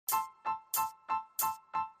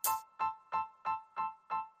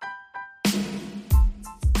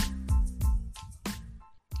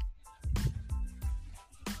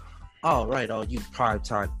All right, all you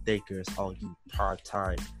primetime thinkers, all you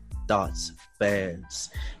primetime thoughts fans,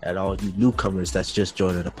 and all you newcomers that's just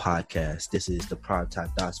joining the podcast. This is the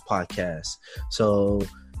Primetime Thoughts podcast. So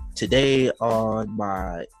today on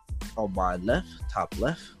my left, top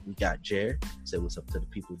left, we got Jared. Say what's up to the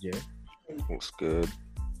people, Jared. What's good?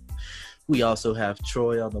 We also have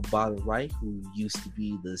Troy on the bottom right, who used to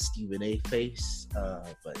be the Stephen A face,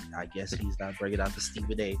 but I guess he's not bringing out the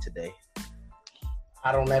Stephen A today.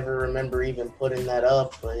 I don't ever remember even putting that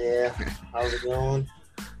up, but yeah, how's it going?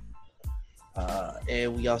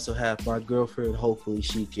 And we also have my girlfriend. Hopefully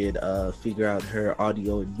she can figure out her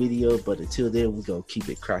audio and video, but until then, we're going to keep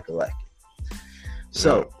it crack-a-lacking.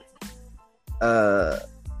 So, for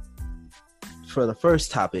the first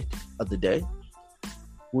topic of the day,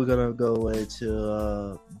 we're going to go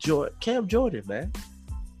into Cam Jordan, man.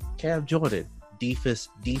 Cam Jordan,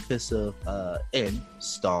 defensive end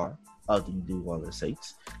star of the New Orleans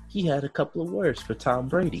Saints. He had a couple of words for Tom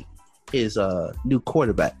Brady, his new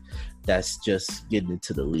quarterback that's just getting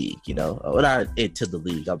into the league, well, not into the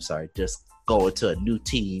league, I'm sorry, just going to a new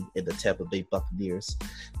team in the Tampa Bay Buccaneers.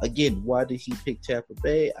 Again, why did he pick Tampa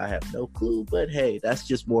Bay? I have no clue, but hey, that's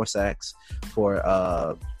just more sacks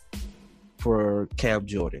for Cam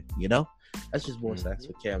Jordan, That's just more sacks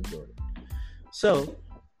for Cam Jordan. So,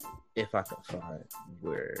 if I can find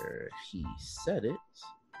where he said it.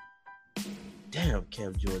 Damn,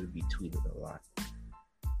 Cam Jordan be tweeting a lot.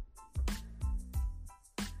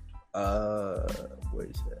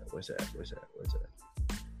 Where's that?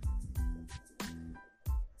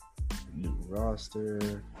 New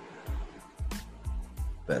roster.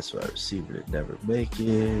 Best wide receiver to never make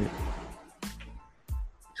it.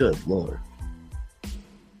 Good Lord.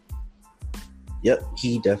 Yep,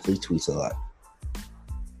 he definitely tweets a lot.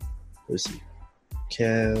 Let's see.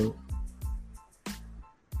 Cam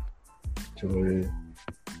Jordan,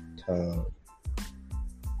 Tom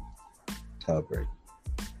Brady.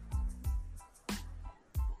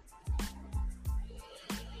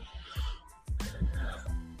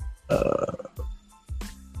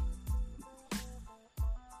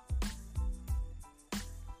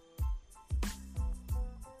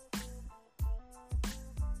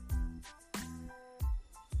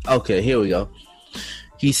 Okay, here we go.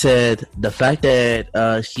 He said the fact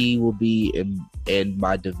that he will be in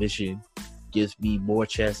my division gives me more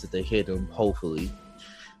chances to hit him, hopefully.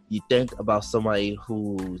 You think about somebody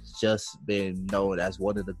who's just been known as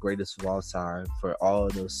one of the greatest of all time for all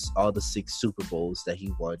the 6 Super Bowls that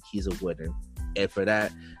he won. He's a winner. And for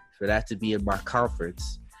that to be in my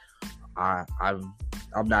conference, I'm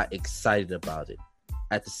not excited about it.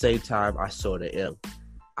 At the same time, I sort of am.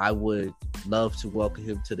 I would love to welcome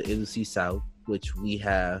him to the NFC South, which we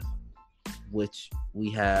had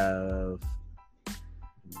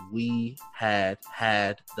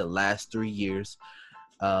the last 3 years,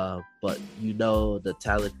 but the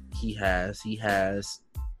talent he has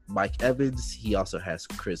Mike Evans, he also has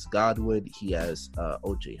Chris Godwin, he has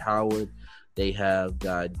OJ Howard, they have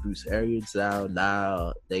got Bruce Arians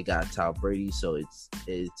now they got Tom Brady, so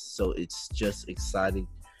it's just exciting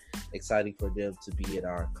for them to be in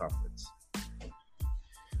our conference.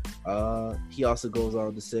 He also goes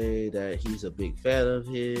on to say that he's a big fan of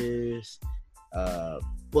his,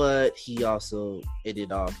 but he also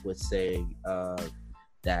ended off with saying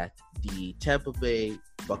that the Tampa Bay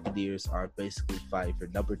Buccaneers are basically fighting for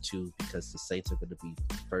number 2 because the Saints are going to be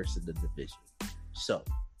first in the division. So,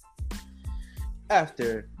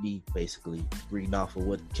 after me basically reading off of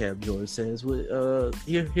what Cam Jordan says,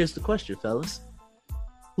 here's the question, fellas.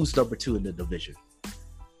 Who's number 2 in the division?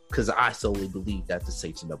 Because I solely believe that the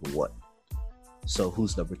Saints are number 1. So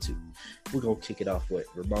who's number 2? We're going to kick it off with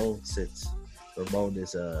Ramon, since Ramon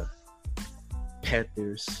is a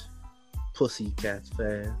Panthers Pussycats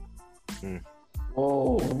fan.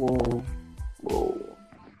 Whoa.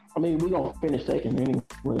 I mean, we're going to finish second anyway,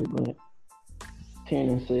 but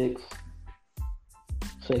 10-6.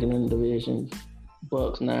 Second in the divisions.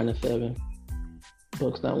 Bucks 9-7.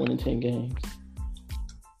 Bucks not winning 10 games.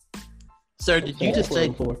 Sir, did you just say?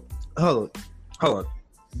 Hold on.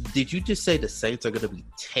 Did you just say the Saints are going to be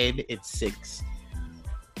 10-6?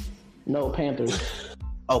 No, Panthers.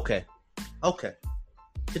 Okay.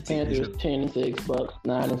 Panthers 10-6, Bucks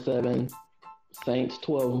 9-7, Saints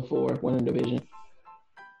 12-4, winning division.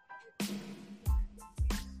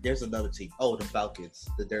 There's another team. Oh, the Falcons,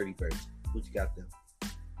 the Dirty Birds. What you got them?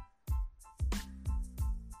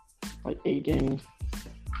 Like 8 games.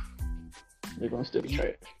 They're gonna still be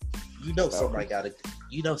trash. Somebody gotta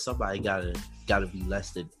be less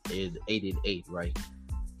than 8-8, right?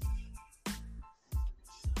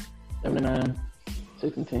 7-9,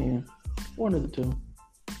 6-10, one of the two.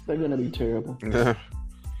 They're gonna be terrible. Yeah.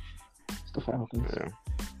 It's the Falcons.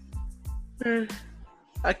 Yeah.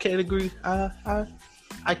 I can't agree. I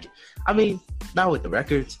mean, not with the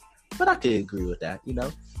records, but I could agree with that.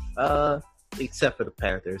 Except for the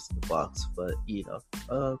Panthers and the Bucks, but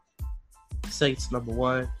Saints number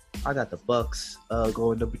 1. I got the Bucks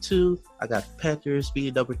going number 2. I got the Panthers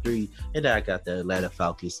being number 3, and then I got the Atlanta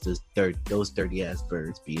Falcons, those dirty ass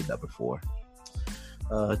birds, being number 4.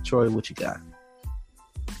 Troy, what you got?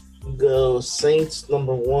 Go Saints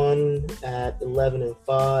number 1 at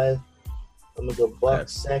 11-5. I'm gonna go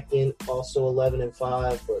Bucks second, also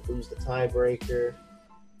 11-5, but lose the tiebreaker.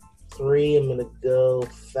 3, I'm gonna go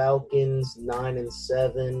Falcons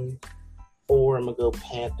 9-7. 4, I'm gonna go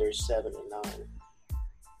Panthers 7-9.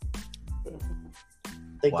 I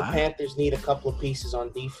think the Panthers need a couple of pieces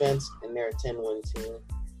on defense, and they're a 10-win team.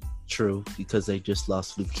 True, because they just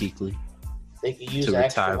lost Luke Kuechly. They could use an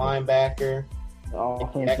extra linebacker,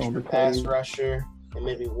 extra pass crazy. rusher, and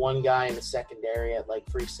maybe one guy in the secondary at like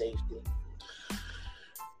free safety.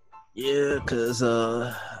 Yeah, because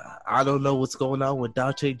I don't know what's going on with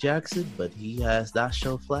Dante Jackson, but he has not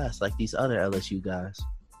shown flash like these other LSU guys.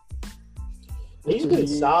 He's been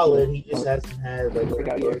solid. He just hasn't had like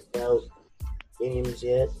workout games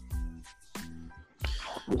yet.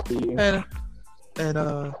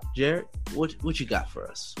 And Jared, what you got for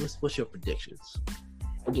us? What's your predictions?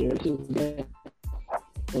 Jared is bad.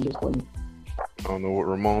 I don't know what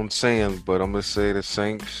Ramon's saying, but I'm gonna say the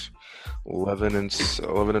Saints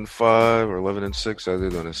 11-5 or 11-6. Are they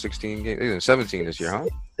doing a 16 game? They're doing 17 this year, huh?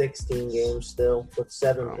 16 games still with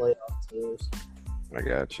 7 playoff teams. I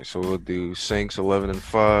got you. So we'll do Saints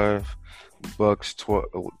 11-5, Bucks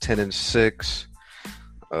 10-6,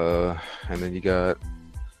 and then you got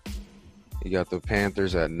the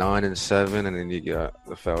Panthers at 9-7, and then you got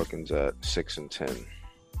the Falcons at 6-10.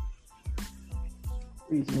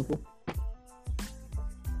 Reasonable.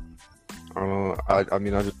 I don't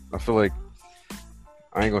know. I feel like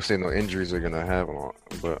I ain't gonna say no injuries are gonna happen,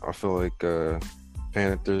 but I feel like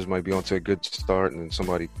Panthers might be onto a good start, and then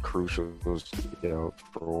somebody crucial goes out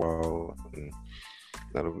for a while, and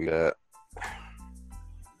that'll be that.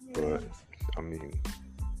 But I mean,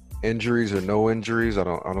 injuries or no injuries, I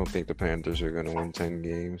don't think the Panthers are gonna win 10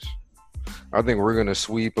 games. I think we're gonna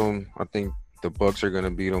sweep them. I think the Bucks are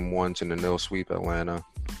gonna beat them once, and then they'll sweep Atlanta.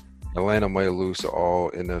 Atlanta might lose to all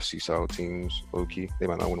NFC South teams. Low key, they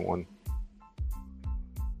might not win one.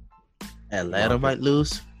 Atlanta might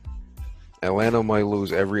lose. Atlanta might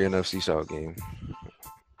lose every NFC South game.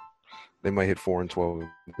 They might hit 4-12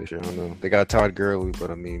 this year. I don't know. They got Todd Gurley, but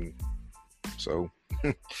I mean, so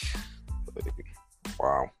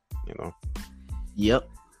wow, Yep.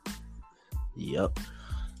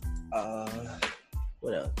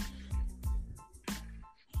 What else?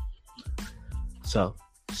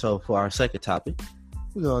 So for our second topic,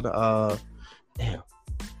 we're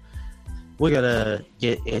gonna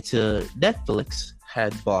get into Netflix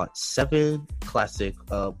had bought 7 classic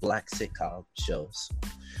black sitcom shows.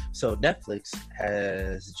 So Netflix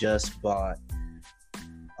has just bought.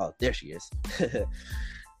 Oh, there she is.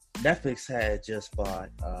 Netflix had just bought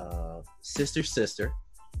Sister,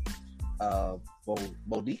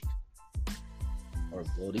 Monique, or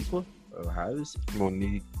Moniqua, or how is it?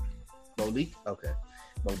 Monique. Okay.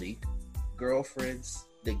 Monique. Girlfriends,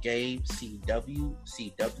 The Game, CW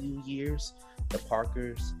Years, The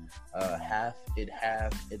Parkers, Half and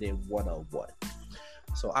Half, and then 101.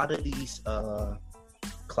 So out of these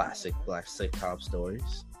classic black sitcom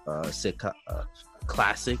stories,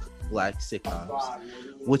 classic black sitcoms,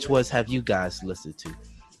 which ones have you guys listened to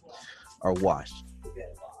or watched?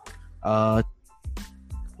 We're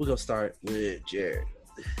gonna start with Jared.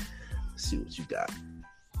 Let's see what you got.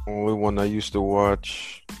 Only one I used to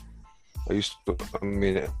watch. I used to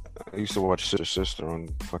watch Sister on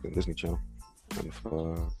fucking Disney Channel. And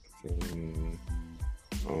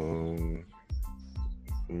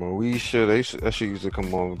Moesha, that shit used to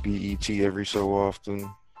come on BET every so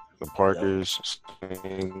often. The Parkers,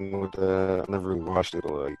 same with that. I never really watched it,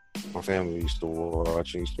 but like my family used to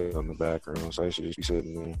watch it, used to be on the background, so I used to just be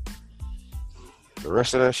sitting there. The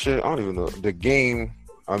rest of that shit, I don't even know. The Game,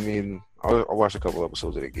 I mean, I watched a couple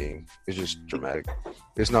episodes of The Game. It's just dramatic.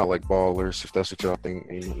 It's not like Ballers, if that's what y'all think,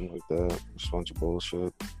 anything like that. It's a bunch of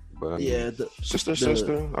bullshit. But I mean,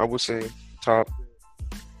 Sister, I would say top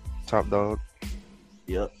dog.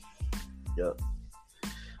 Yep.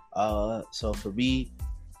 So for me,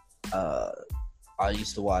 I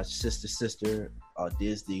used to watch Sister on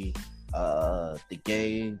Disney. The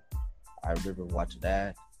Game, I remember watching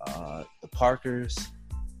that. The Parkers,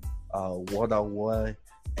 101,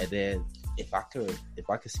 and then if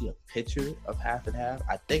I could see a picture of Half and Half,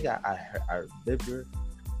 I think I remember.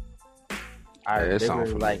 It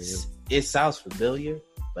sounds like familiar. it sounds familiar,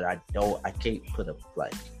 but I can't put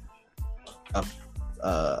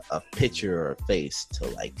a picture or a face to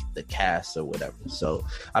like the cast or whatever. So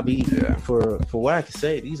I mean, for what I can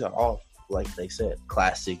say, these are all, like they said,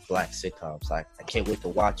 classic black sitcoms. Like I can't wait to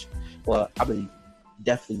watch. Well, I mean,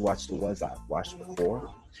 definitely watch the ones I've watched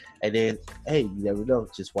before, and then hey, you never know,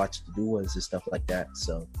 just watch the new ones and stuff like that.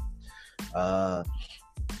 So,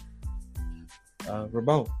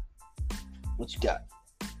 Ramon, what you got?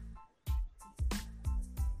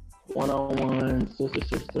 101,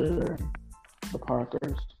 Sister, The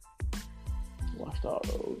Parkers. Watched all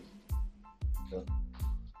those.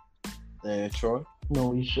 And Troy?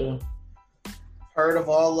 No, you should. Heard of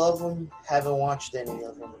all of them, haven't watched any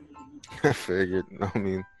of them. I figured. I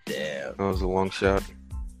mean, Damn. that was a long shot.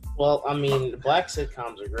 Well, I mean, black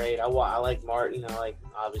sitcoms are great. I like Martin. I like,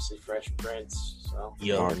 obviously, Fresh Prince. So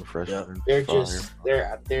Martin Freshman. they're Fire. just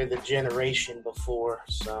they're the generation before.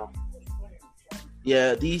 So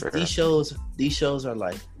Yeah, these shows are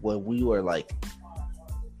like when we were like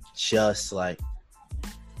just like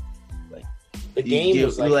the game you-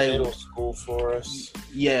 was like like- middle school for us.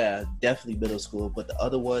 yeah, definitely middle school, but the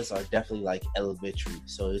other ones are definitely like elementary.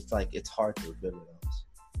 So it's like it's hard to remember those.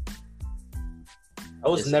 I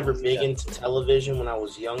was It's- never big yeah. into television when I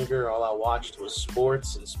was younger. All I watched was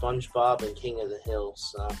sports and SpongeBob and King of the Hill.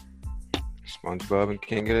 So SpongeBob and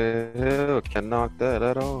King of the Hill. Can't knock that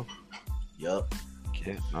at all. Yup.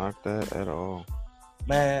 Can't knock that at all.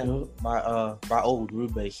 Man, my old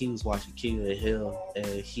roommate, he was watching King of the Hill,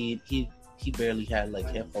 and he barely had like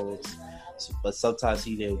headphones, but sometimes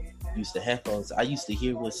he didn't use the headphones. I used to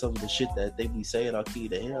hear what some of the shit that they be saying on King of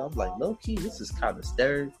the Hill. I'm like, low key, this is kind of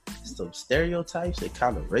some stereotypes and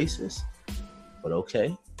kind of racist, but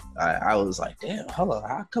okay. I was like, damn, hold on,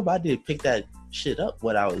 how come I didn't pick that shit up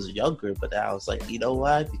when I was younger? But I was like, you know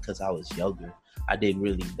why? Because I was younger. I didn't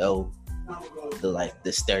really know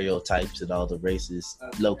the stereotypes and all the racist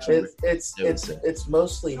low key. it's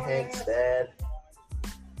mostly Hank's dad.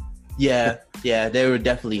 Yeah, they were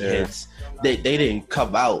definitely Yeah. hits. They didn't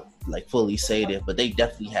come out like fully saying it, but they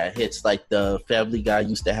definitely had hits. Like the Family Guy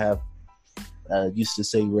used to have, used to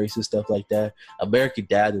say racist stuff like that. American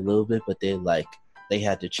Dad a little bit, but then like they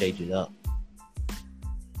had to change it up.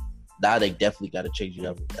 Now they definitely got to change it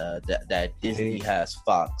up. That Disney has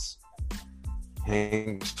Fox.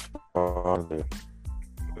 Hank's father.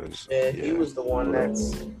 He was the one that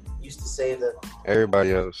used to say the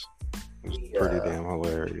Everybody else was pretty Yeah. damn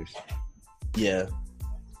hilarious. Yeah.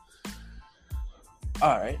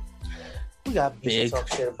 All right, we got he used big. to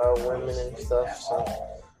talk shit about women and stuff. So,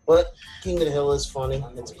 but King of the Hill is funny.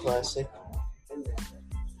 It's a classic.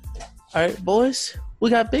 All right, boys, we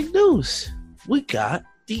got big news. We got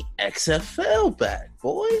the XFL back,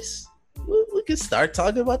 boys. We can start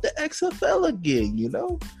talking about the XFL again, you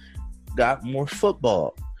know? Got more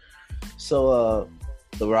football. So,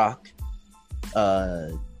 The Rock,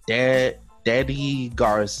 Danny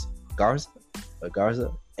Garza,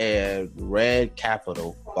 and Red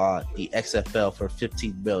Capital bought the XFL for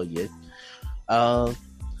 $15 million.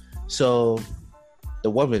 So,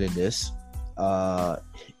 the woman in this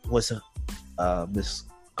was Miss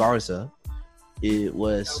Garza. It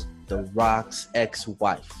was The Rock's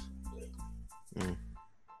ex-wife,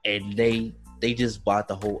 and they just bought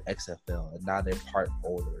the whole XFL, and now they're part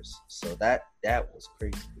owners. So that was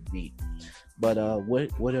crazy to me. But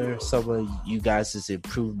what are some of you guys'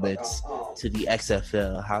 improvements to the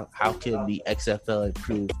XFL? How can the XFL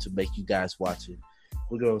improve to make you guys watch it?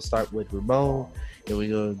 We're gonna start with Ramon, then we're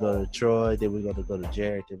gonna go to Troy, then we're gonna go to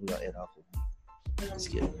Jared, then we're gonna end off with me. Let's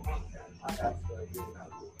get it.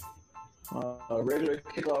 Regular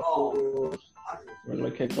kickoff rules,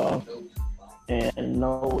 regular kickoff, and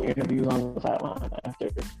no interviews on the sideline after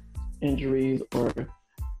injuries or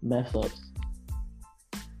mess ups.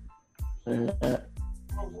 And that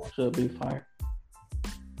should be fire.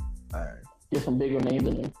 All right. Get some bigger names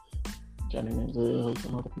in there. Johnny Manziel,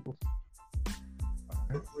 some other people.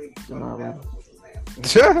 Jamal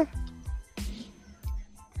Robinson,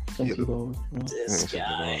 some people. This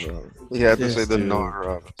guy. You had to This say the dude. Nard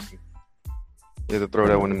Robinson. You had to throw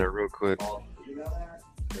that one in there real quick.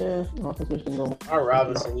 Yeah, offensive going. Our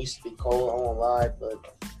Robinson used to be cold. I won't lie,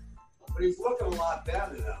 but he's looking a lot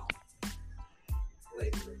better now.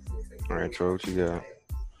 All right, Troy, what you got?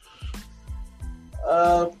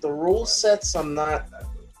 the rule sets I'm not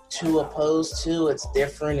too opposed to. It's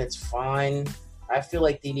different. It's fine. I feel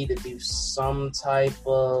like they need to do some type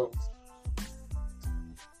of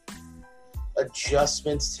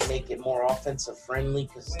adjustments to make it more offensive friendly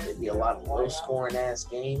because there'd be a lot of low scoring ass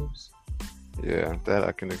games. Yeah, that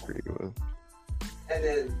I can agree with. And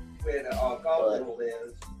then where the golf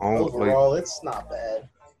is. Overall, it's not bad.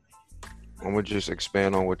 I'm gonna just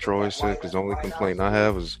expand on what Troy said because the only complaint I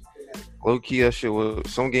have is low key that shit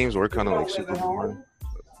was some games were kind of like super boring,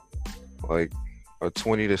 like a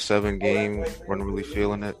 20-7 game. Wasn't really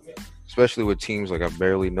feeling it, especially with teams like I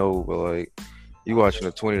barely know. But like you watching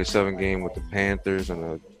a 20-7 game with the Panthers and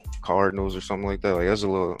the Cardinals or something like that, like it's a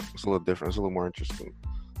little different. It's a little more interesting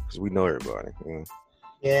because we know everybody. You know?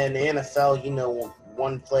 Yeah, in the NFL, you know,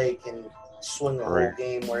 one play can swing a Right. whole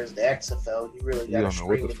game, whereas the XFL, you really You got to don't know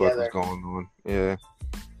what string the fuck is together. going on. Yeah,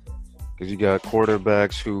 because you got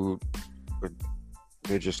quarterbacks who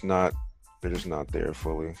they're just not there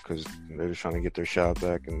fully because they're just trying to get their shot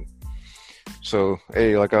back. And so,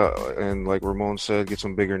 hey, like Ramon said, get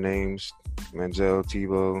some bigger names: Manziel,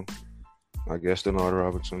 Tebow, I guess Denard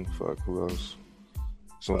Robinson. Fuck, who else?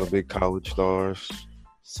 Some of the big college stars.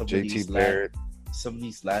 JT Barrett. Some of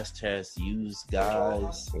these last chance use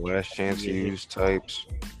guys. Last chance use types.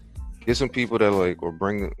 Get some people that like or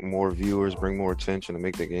bring more viewers, bring more attention, and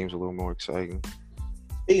make the games a little more exciting.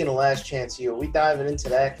 Speaking of last chance, are we diving into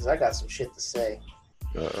that? Because I got some shit to say.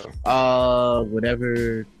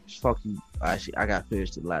 Whenever fucking actually, I got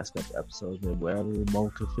finished the last couple episodes, man. Whenever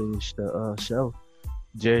Ramon could finish the show.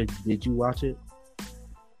 Jared, did you watch it?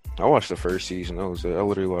 I watched the first season. I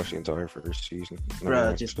literally watched the entire first season.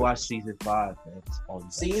 Bruh, just watch season 5, man. It's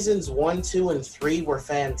on Seasons 1, 2, and 3 were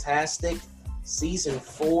fantastic. Season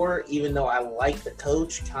 4, even though I like the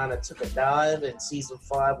coach, kind of took a dive. And season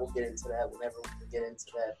 5, we'll get into that whenever we can get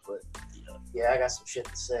into that. But yeah, I got some shit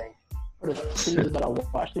to say. For the season that I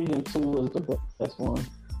watched, season 2 was the best one.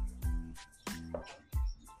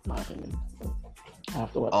 My opinion. I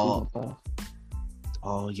have to watch season 5.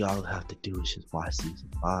 All y'all have to do is just watch season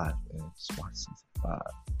 5, man. Just watch season 5.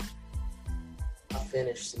 I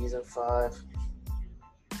finished season 5.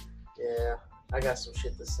 Yeah, I got some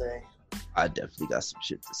shit to say. I definitely got some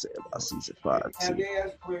shit to say about season 5 too.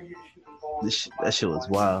 That shit was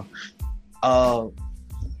wild.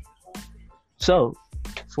 So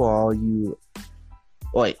for all you,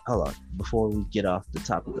 wait, hold on. Before we get off the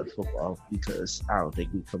topic of football, because I don't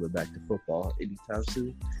think we're coming back to football anytime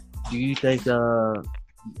soon. Do you think the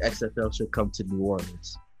XFL should come to New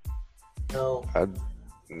Orleans? No.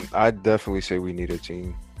 I'd definitely say we need a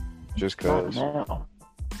team, just cause.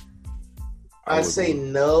 I say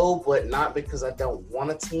no, but not because I don't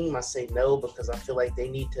want a team. I say no because I feel like they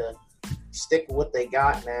need to stick with what they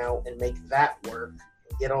got now and make that work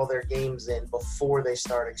and get all their games in before they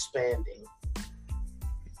start expanding.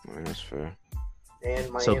 That's fair.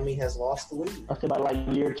 And Miami has lost the league. I feel like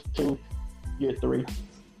year 2, year 3.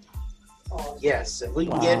 Yes, if we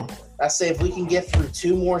can if we can get through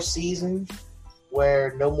 2 more seasons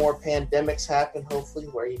where no more pandemics happen, hopefully,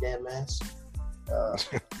 wear your damn mask.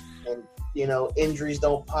 And injuries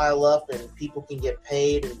don't pile up and people can get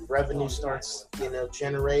paid and revenue starts,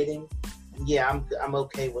 generating. Yeah, I'm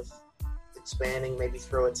okay with expanding, maybe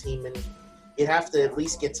throw a team in. You'd have to at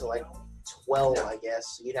least get to like 12, I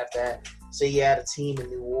guess. So you'd have to say you had a team in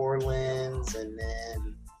New Orleans and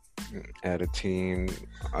then add a team.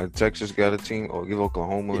 Texas got a team. Or give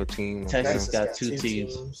Oklahoma a team. Texas got 2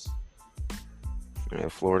 teams. Yeah,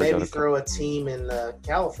 Florida maybe got throw a team in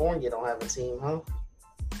California. Don't have a team, huh?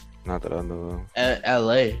 Not that I know of.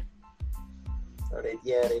 LA. Oh, they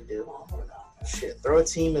do. Shit, throw a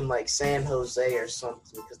team in like San Jose or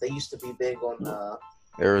something because they used to be big on.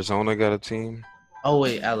 Arizona got a team. Oh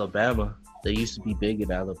wait, Alabama. They used to be big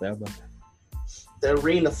in Alabama. The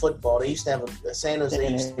arena football. They used to have San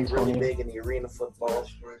Jose used to be really big in the arena football.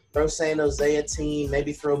 Throw San Jose a team.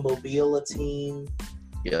 Maybe throw Mobile a team.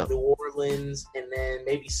 Yeah. New Orleans, and then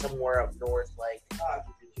maybe somewhere up north like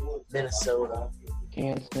Minnesota.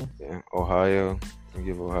 Kansas. Yeah, Ohio. And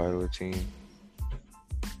give Ohio a team.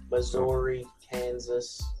 Missouri,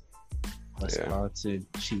 Kansas. Wisconsin,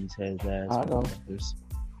 cheesehead ass. I know.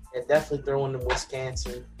 And definitely throw in the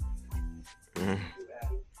Wisconsin.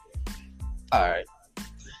 All right.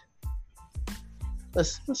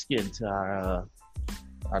 Let's get into our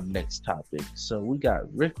next topic. So we got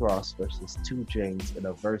Rick Ross versus 2 Chainz in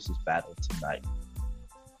a versus battle tonight.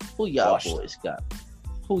 Who y'all boys got?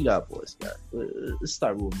 Let's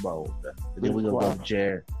start with Mo. And then we're gonna go to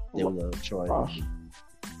Jared. Then we're gonna Troy.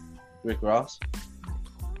 Rick Ross?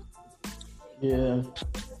 Yeah.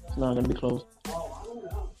 It's not gonna be close.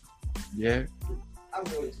 Yeah. I'm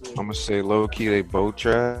gonna say low key they both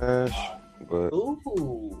trash, but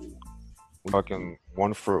Ooh. we're talking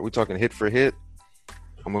hit for hit.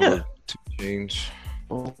 I'm gonna go 2 Chainz.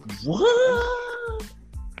 What?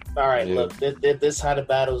 All right, Yeah. look, this how the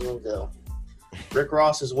battle's gonna go. Rick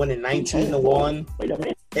Ross is winning 19-1 Wait a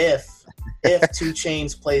minute. if 2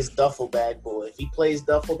 Chainz plays Duffel Bag Boy. If he plays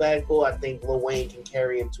Duffel Bag Boy, I think Lil Wayne can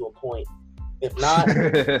carry him to a point. If not,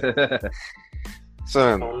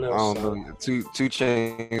 Son, I I don't don't know, know. Two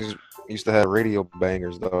Chainz used to have radio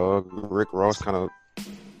bangers, dog. Rick Ross kind of.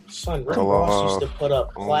 son, Rick Well, Ross used to put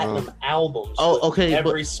up oh, platinum albums. Oh, with okay,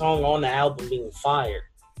 every song on the album being fired.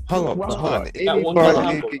 hold on, Hold hold on. Got one good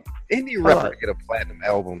album. Any Hold rapper on. can get a platinum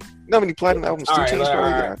album. You know how many platinum albums All 2 right, Chainz all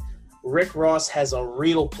probably right. got? Rick Ross has a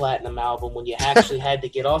real platinum album when you actually had to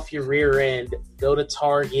get off your rear end, go to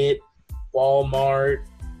Target, Walmart,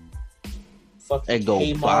 fucking And go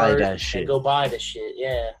Kmart, buy that shit. And go buy the shit,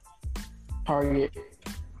 yeah. Target.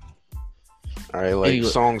 All right, like Anyway.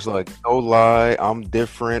 songs like No Lie, I'm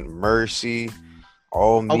Different, Mercy,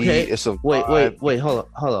 All Me. Okay, It's a Wait, vibe. hold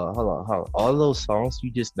on. All those songs you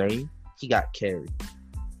just named, he got carried.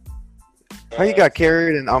 How you got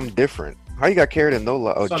carried and I'm Different? How you got carried and No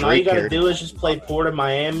Lie? Oh, So all you Drake gotta carried. do is just play Port of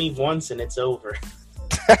Miami once and it's over.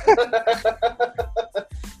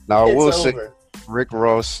 Now, I will It's say over. Rick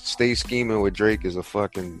Ross Stay Scheming with Drake is a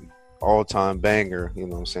fucking all-time banger. You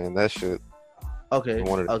know what I'm saying? That shit Okay, is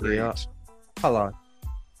one of the okay, greats. hold on.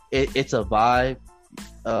 It's a vibe.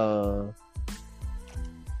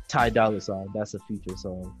 Ty Dolla $ign, that's a feature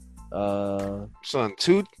song. Son,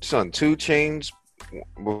 two Chainz.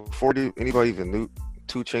 Before anybody even knew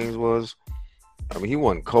 2 Chainz was, I mean, he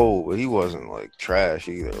wasn't cold, but he wasn't like trash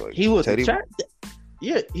either. Like He was Teddy.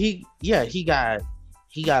 he got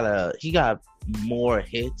more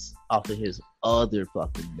hits off of his other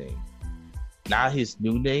fucking name. Not his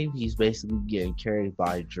new name. He's basically getting carried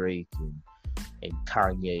by Drake and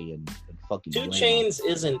Kanye and fucking 2 Wayne. Chainz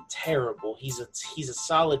isn't terrible. He's a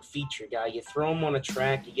solid feature guy. You throw him on a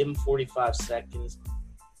track, you give him 45 seconds,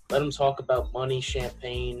 let him talk about money,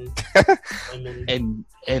 champagne, women.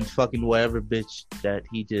 and fucking whatever bitch that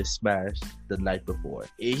he just smashed the night before.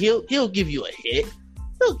 He'll give you a hit.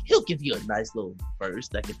 He'll give you a nice little verse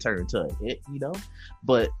that could turn into a hit, you know.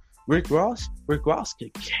 But Rick Ross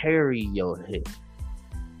could carry your hit.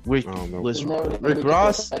 Rick I don't know. was Never- Rick never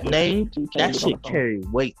Ross get that name. 2 Chainz That on shit the phone. carry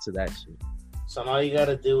weight to that shit. So all you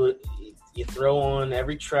gotta do is you throw on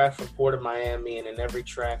every track from Port of Miami and then every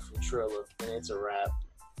track from Trilla, and it's a wrap.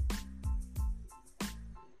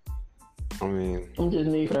 I mean, I'm just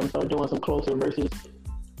need for them to start doing some closer versus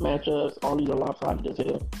matchups. All these are lopsided as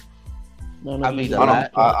hell. None of I mean, these the are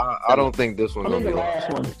I don't think this one's I gonna think be the last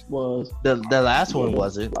like. one was The last one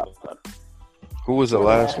wasn't. lopsided. Who was the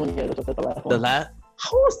last one? Yeah, that's the last The one. last.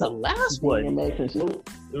 How was the last one? DMX and Snoop.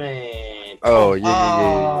 Man, Oh yeah.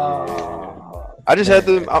 Oh, I just had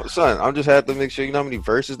to, son. I just had to make sure. You know how many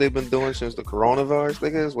verses they've been doing since the coronavirus?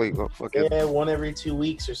 Niggas, wait, what fucking. yeah, one every 2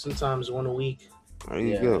 weeks or sometimes one a week. There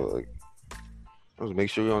you Yeah. go. Like, let's make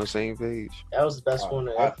sure we're on the same page. That was the best one.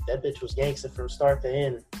 I- That bitch was gangster from start to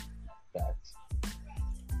end. facts.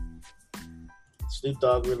 Snoop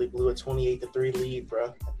Dogg really blew a 28-3 lead,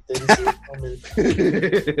 bro. Didn't see it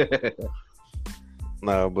coming.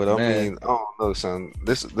 No, but I Man. mean, I don't know, son.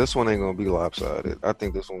 This one ain't gonna be lopsided. I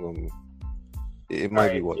think this one gonna. It might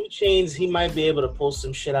be Alright, what. 2 Chainz, he might be able to pull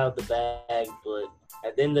some shit out the bag, but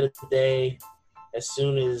at the end of the day, as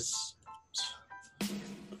soon as you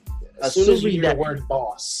Assuming hear that- the word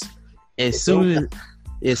boss, Assuming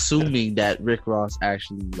that Rick Ross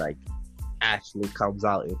actually comes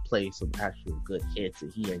out and plays some actual good hits,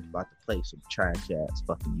 and he ain't about to play some trash ass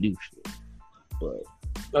fucking new shit. But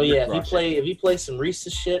oh yeah, Rick Ross. if he plays some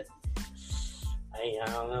Reese's shit, I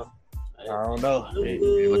don't know. I don't know.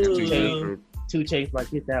 You look at 2 Chainz, bro. 2 Chainz might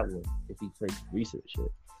get that one if he plays some research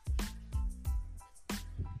shit.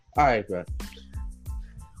 All right, bro.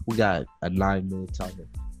 We got a 9-minute timer.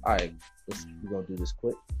 All right, we're gonna do this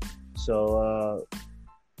quick. So,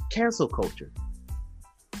 cancel culture.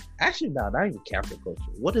 Actually, no, not even cancel culture.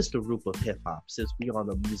 What is the root of hip hop? Since we on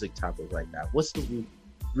the music topic right now, what's the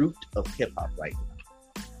root of hip hop right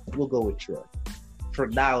now? We'll go with Troy. For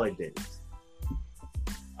nowadays.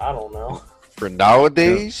 I don't know. For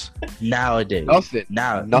nowadays, Nowadays. nothing,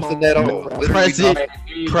 Now. nothing at all. Literally Present- nothing.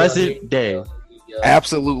 Here you go, Present here you day. go, here you go.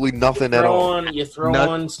 Absolutely nothing at all. You throw Not-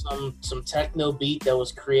 on some techno beat that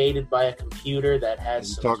was created by a computer that has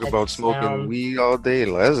You some talk techno about smoking sound, weed all day.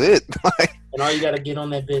 That's it. Like, and all you gotta get on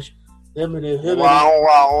that bitch.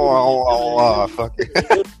 wow. Fuck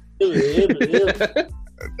it.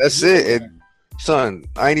 That's it. And son,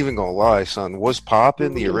 I ain't even gonna lie, son. Was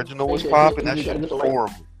popping? The original was popping. That shit was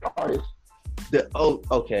horrible. Artist,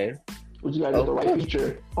 Okay. we just gotta get the right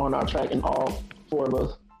feature on our track, and all 4 of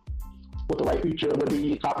us with the right feature would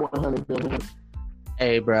be top 100 billion.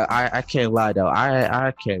 Hey, bro, I can't lie though.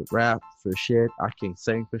 I can't rap for shit. I can't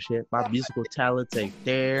sing for shit. My musical talents ain't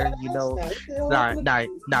there, you know.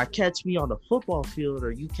 Now, catch me on a football field,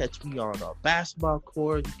 or you catch me on a basketball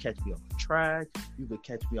court. You catch me on the track. You could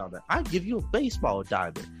catch me on I give you a baseball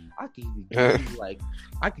diamond. I could even give you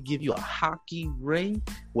I could give you a hockey ring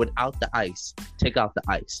without the ice. Take out the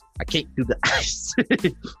ice. I can't do the ice.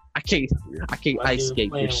 I can't ice skate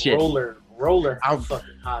for shit. Roller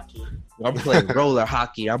fucking hockey. I'm playing roller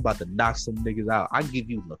hockey. I'm about to knock some niggas out. I give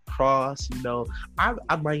you lacrosse, you know.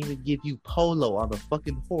 I might even give you polo on a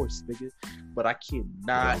fucking horse, nigga. But I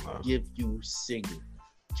cannot give you singing.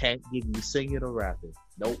 Can't give you singing or rapping.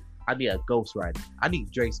 Nope. I need a ghostwriter. I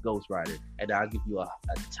need Drake's ghostwriter, and I'll give you a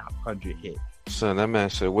top 100 hit. Son, that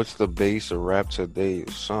man said, "What's the base of rap today?"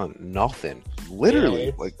 Son, nothing.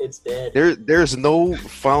 Literally, yeah, it's dead. There's no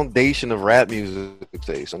foundation of rap music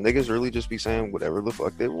today. Some niggas really just be saying whatever the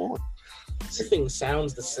fuck they want. Everything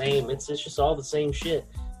sounds the same. It's just all the same shit.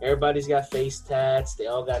 Everybody's got face tats. They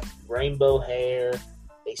all got rainbow hair.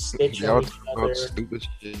 They stitch on each other. Stupid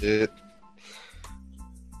shit.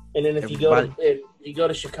 And then if you go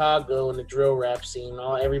to Chicago and the drill rap scene,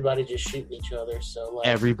 everybody just shooting each other. So like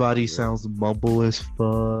everybody sounds mumble as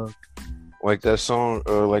fuck. Like that song,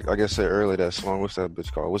 like I said earlier, that song, what's that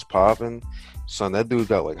bitch called? What's Poppin'? Son, that dude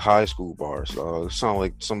got like high school bars. It sound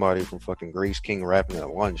like somebody from fucking Grace King rapping at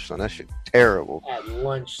lunch, son. That shit terrible. At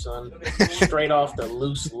lunch, son. Straight off the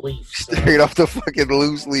loose leaf. Son. Straight off the fucking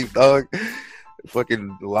loose leaf, dog.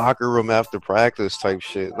 Fucking locker room after practice type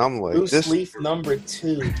shit. And I'm like, loose leaf number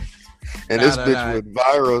 2. And this bitch went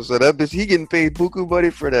viral, so that bitch, he getting paid buku money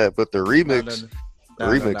for that. But the remix,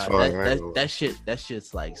 that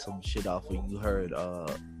shit's like some shit off when you heard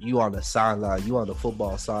you on the sideline, you on the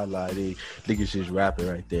football sideline, niggas just rapping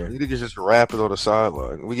right there. Niggas just rapping on the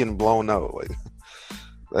sideline. We getting blown out. Like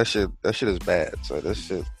that shit is bad. So that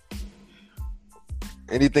shit,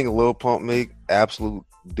 anything Lil Pump make, absolute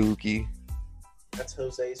dookie. That's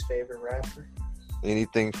Jose's favorite rapper.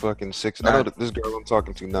 Anything fucking 6ix9ine. I know that this girl I'm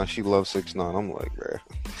talking to now, she loves 6ix9ine. I'm like,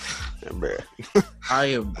 bruh.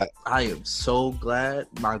 I am so glad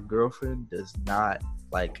my girlfriend does not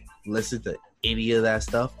like listen to any of that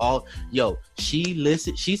stuff.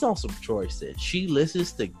 She's on some Troy shit. She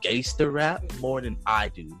listens to gangster rap more than I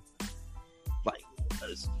do. Like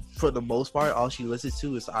for the most part, all she listens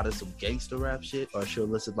to is either some gangster rap shit or she'll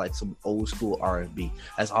listen to like some old school R&B.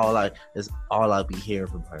 That's all I'll be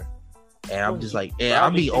hearing from her. And I'm just like, yeah,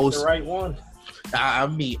 I mean old school. Right one. I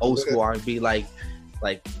mean old school R&B, like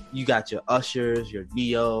you got your Ushers, your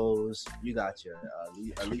Neos, you got your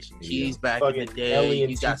Alicia Keys back in the day. Ellie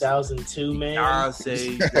in you got 2002, man.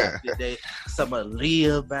 Beyonce back in the day. Some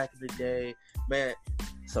Aaliyah back in the day, man.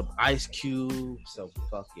 Some Ice Cube, some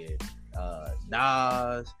fucking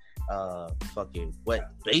Nas, fucking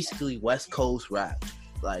basically West Coast rap,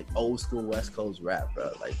 like old school West Coast rap,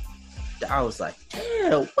 bro. Like. I was like,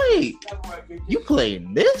 damn, wait, you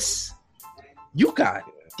playing this? You got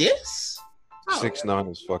this?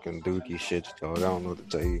 6ix9ine is fucking dookie shit, dog. I don't know what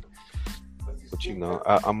to tell you. But you know,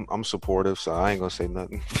 I'm supportive, so I ain't gonna say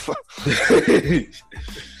nothing.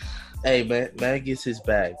 Hey, man gets his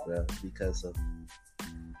bag, bro, because of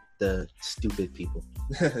the stupid people.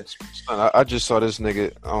 I just saw this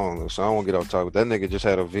nigga, I don't know, so I won't get off topic. That nigga just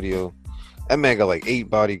had a video. That man got like 8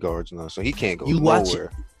 bodyguards now, so he can't go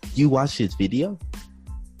nowhere. You watched his video?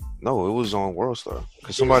 No, it was on WorldStar.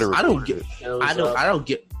 Cause somebody I don't give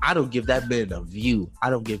that man a view. I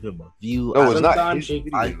don't give him a view. No, it's not.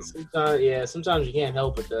 Sometimes you can't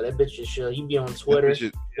help it though. That bitch just he be on Twitter.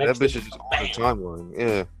 That bitch is just on the timeline.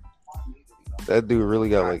 Yeah. That dude really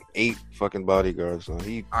got like 8 fucking bodyguards on.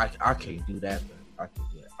 I can't do that, man. I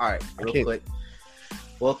can't do that. All right, real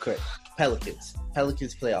quick. Pelicans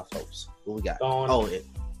playoff hopes. What we got?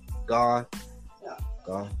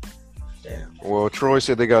 Gone. Damn. Well, Troy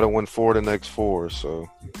said they got to win 4 the next 4, so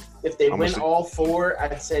if they win all 4,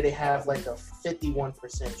 I'd say they have like a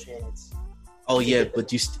 51% chance. Oh yeah,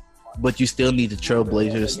 but you still need the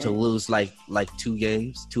Trailblazers to lose like 2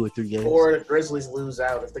 or 3 games, or the Grizzlies lose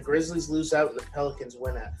out. If the Grizzlies lose out and the Pelicans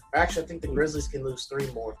win out, actually I think the Grizzlies can lose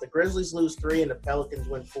 3 more. If the Grizzlies lose 3 and the Pelicans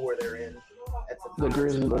win 4, they're in. At the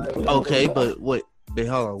Grizzlies. Okay, but hold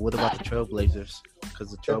on. What about the Trailblazers?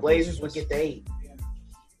 Because the Blazers would get the 8.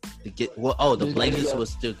 The Blazers would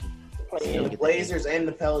still. The Blazers and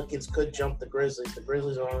the Pelicans could jump the Grizzlies. The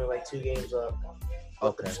Grizzlies are only like 2 games up.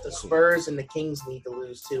 Okay. The Spurs and the Kings need to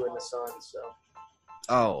lose too, and the Suns. So.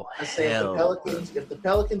 Oh hell! If the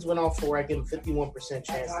Pelicans win all 4, I give them 51%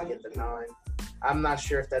 chance to get the 9. I'm not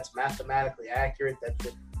sure if that's mathematically accurate.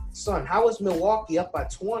 Son, how is Milwaukee up by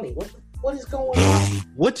 20? What is going on?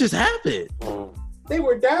 What just happened? They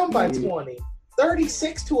were down by 20.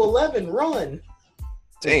 36-11 run.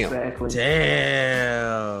 Damn. Exactly.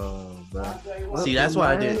 Damn. Bro. See, that's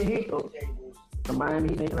why I did. The Miami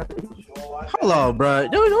Heat ain't got the East. Hold on, bro.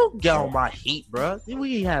 Don't get on my heat, bro.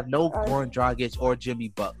 We ain't have no Goran Dragic or Jimmy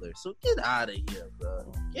Butler. So get out of here,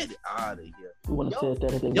 bro. Get out of here. You wouldn't have said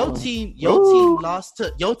that if they Your won. team lost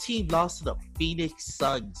to the Phoenix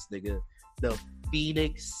Suns, nigga. The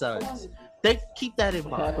Phoenix Suns. They keep that in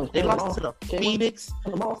mind. They lost to the Phoenix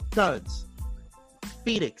Suns.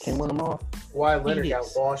 Phoenix. Can't win them all. Why Leonard got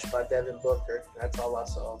Phoenix. washed by Devin Booker. That's all I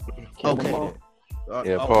saw. Can't win them Okay. all.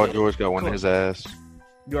 Yeah, Paul Okay. George got one in his ass.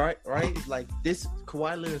 Right? Like this,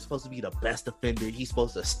 Kawhi Leonard is supposed to be the best defender. He's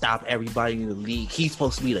supposed to stop everybody in the league. He's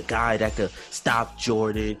supposed to be the guy that could stop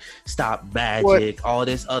Jordan, stop Magic, all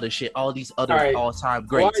this other shit, all these other All right. all-time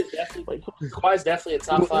greats. Kawhi's definitely a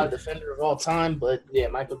top 5 defender of all time, but yeah,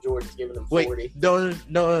 Michael Jordan's giving him 40. Wait, no,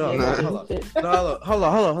 Nah. hold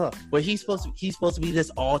on. But he's supposed to be this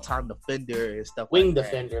all-time defender and stuff. Wing like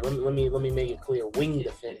that. defender. Let me make it clear. Wing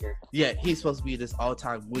defender. Yeah, he's supposed to be this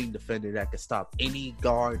all-time wing defender that could stop any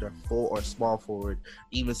guard or full or small forward,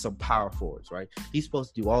 even some power forwards, right? He's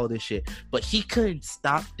supposed to do all this shit, but he couldn't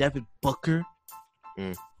stop Devin Booker.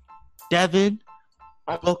 Devin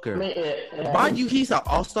Booker. Mind you, he's an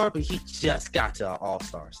all-star, but he just got to an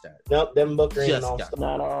all-star status. Nope, Devin Booker ain't an Just all-star.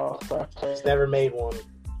 Not all. He's never made one.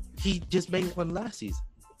 He just made one last season.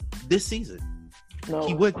 This season, No.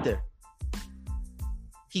 he went there.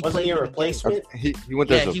 He Wasn't he a in the game. replacement? He went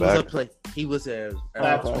there Yeah, as a he was a back, play. He was a.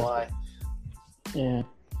 That's Okay. why. Yeah.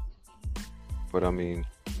 but I mean,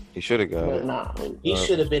 he should have got But it. nah. He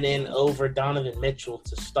should have been in over Donovan Mitchell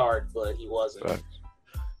to start, but he wasn't. Right.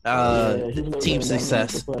 he's way Team better than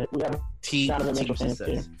success. Mitchell, but we gotta- Team Donovan Mitchell fans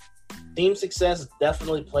success. Team success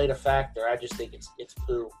definitely played a factor. I just think it's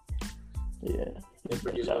poo. Yeah. If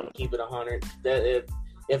we're just going to keep it 100.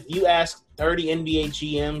 If you ask 30 NBA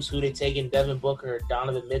GMs who they take in Devin Booker or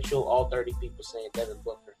Donovan Mitchell, all 30 people saying Devin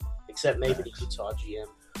Booker, except maybe the Utah GM.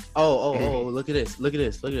 Oh, look at this. They The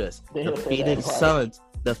hit that Phoenix hard. Suns.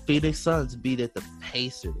 The Phoenix Suns beat the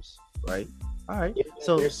Pacers, right? All right. Yeah,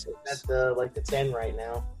 So they're sitting at the 10 right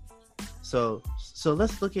now. so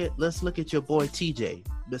let's look at your boy TJ,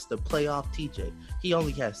 Mr. Playoff TJ. He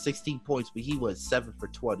only had 16 points, but he was 7 for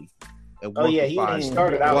 20. And Oh yeah, he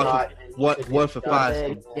started out One- hot. and he could one get for done. 5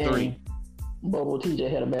 Bad and 3. game. Bubble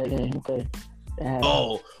TJ had a bad game. Okay.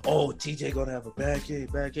 Oh, TJ gonna have a bad game.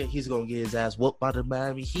 He's gonna get his ass whooped by the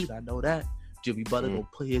Miami Heat. I know that. Jimmy Butler gonna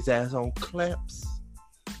put his ass on clamps.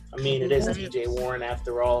 I mean, it is TJ Warren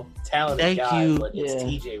after all. Talented Thank guy, you. but it's Yeah.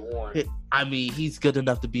 TJ Warren. I mean, he's good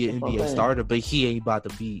enough to be an NBA Okay. starter, but he ain't about to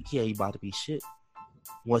be shit.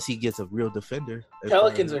 Once he gets a real defender.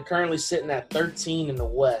 Pelicans are currently sitting at 13 in the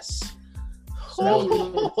West.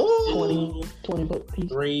 20 bucks piece.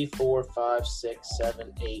 3, 4, 5, 6,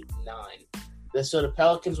 7, 8, 9. So the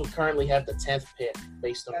Pelicans will currently have the 10th pick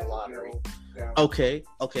based on the lottery. Okay.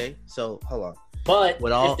 So hold on. But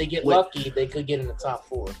With all- if they get with- lucky, they could get in the top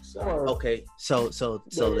 4. So Okay. So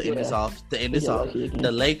the end is Yeah. off. The end We is get off. lucky again.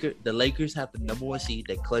 The Lakers have the number 1 seed.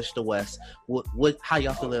 They clutched the West. What? How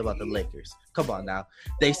y'all feel about the Lakers? Come on now.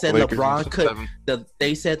 They said Lakers LeBron in could. 7.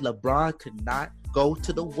 They said LeBron could not go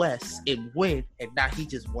to the West and win, and now he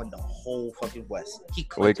just won the whole fucking West. He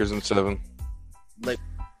clinched Lakers in 7. it.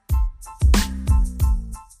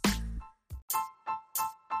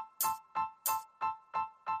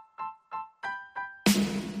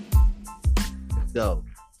 Go.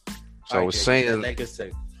 So I was saying Lakers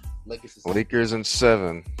say. Lakers is Lakers in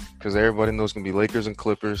 7 because everybody knows it's gonna be Lakers and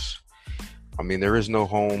Clippers. I mean, there is no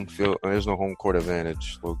home field, there's no home court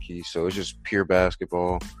advantage, low key. So it's just pure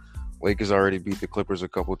basketball. Lakers already beat the Clippers a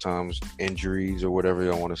couple times, injuries or whatever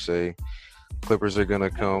y'all want to say. Clippers are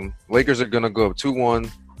gonna come. Lakers are gonna go up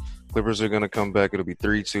 2-1. Clippers are gonna come back. It'll be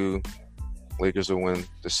 3-2. Lakers will win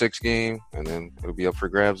the 6th game, and then it'll be up for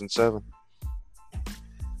grabs in 7.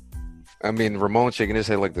 I mean, Ramon shaking his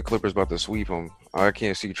head like the Clippers about to sweep him. I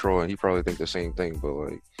can't see Troy, and he probably think the same thing. But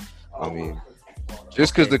like, I mean,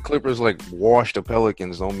 just because the Clippers like washed the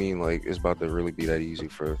Pelicans, don't mean like it's about to really be that easy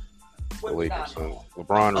for the Lakers. So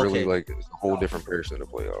LeBron really Okay. like is a whole different person in the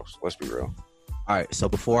playoffs. Let's be real. All right, so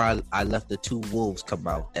before I left the 2 Wolves come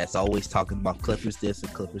out, that's always talking about Clippers this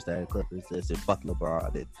and Clippers that and Clippers this and fuck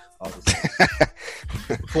LeBron and all this.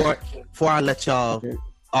 before I let y'all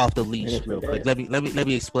off the leash real quick, let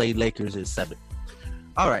me explain Lakers in 7.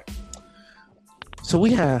 All right, so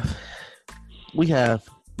we have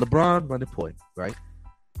LeBron running point, right?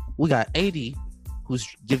 We got AD who's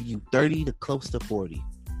giving you 30 to close to 40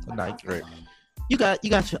 a night. Right. you got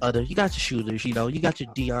your shooters. You know, you got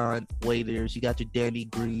your Dion Waiters, you got your Danny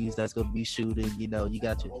Greens that's gonna be shooting. You know, you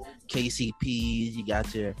got your KCPs, you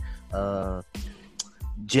got your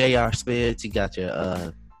J.R. Smith, you got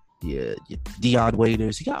your Dion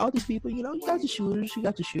Waiters, you got all these people. You know, you got the shooters,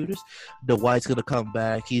 The White's gonna come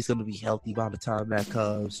back. He's gonna be healthy by the time that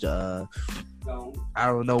comes. I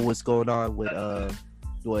don't know what's going on with JaVale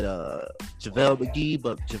McGee,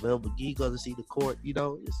 but JaVale McGee gonna see the court, you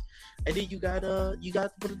know. And then you got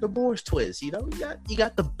one of the Morris twins, you know. You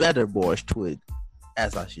got the better Morris twin,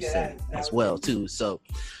 as I should say, as well too. So,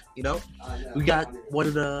 you know, we got one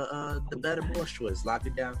of the better Morris twins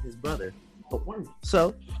locking down his brother.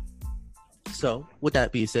 So with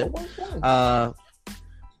that being said,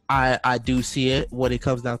 I do see it when it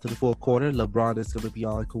comes down to the fourth quarter. LeBron is going to be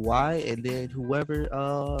on Kawhi, and then whoever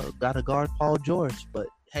got to guard Paul George. But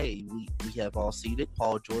hey, we have all seen it.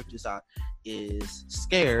 Paul George is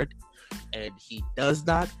scared, and he does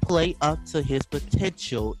not play up to his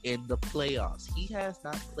potential in the playoffs. He has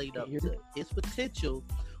not played up to his potential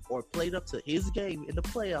or played up to his game in the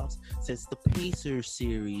playoffs since the Pacers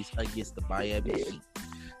series against the Miami Heat.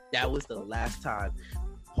 That was the last time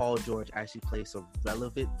Paul George actually played some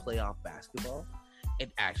relevant playoff basketball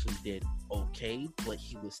and actually did okay, but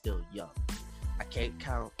he was still young. I can't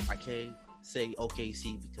say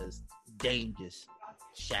OKC because Dame just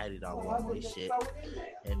shattered on all this shit.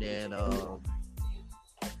 And then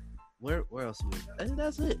where else was it? And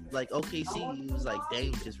that's it. Like OKC, it was like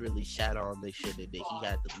Dame just really shat on this shit, and then he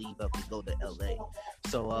had to leave up and go to LA.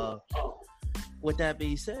 So with that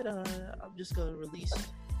being said, I'm just gonna release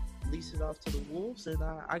it off to the Wolves, and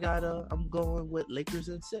I'm going with Lakers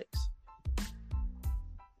in 6.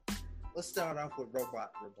 Let's start off with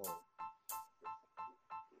Robot Ramon.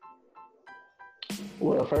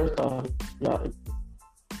 Well, first off,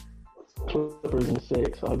 Clippers in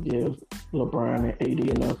 6. I'll give LeBron and AD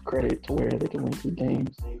enough credit to where they can win 2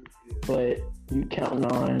 games. But you counting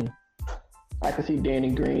on, I can see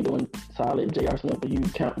Danny Green doing solid, J.R. Smith, but you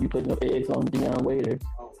putting up eggs on Dion Waiters.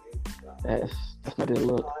 That's not a good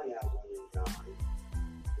look.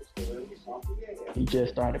 He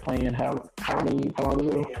just started playing how long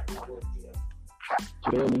ago?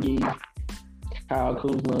 JaVale McGee, Kyle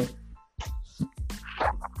Kuzma.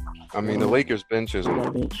 I mean, the Lakers bench is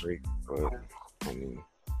great, but I mean,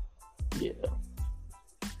 yeah.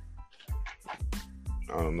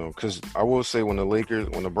 I don't know, because I will say when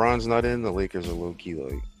LeBron's not in, the Lakers are low key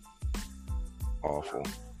like awful.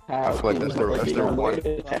 I feel like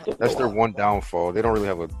that's their one downfall. They don't really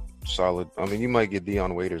have a solid. I mean, you might get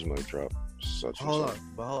Dion Waiters might drop. Hold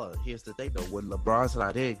on. Here's the thing though: when LeBron's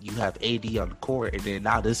not in, you have AD on the court, and then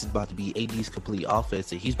now this is about to be AD's complete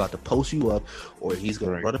offense, and he's about to post you up, or he's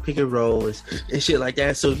gonna run a pick and roll and shit like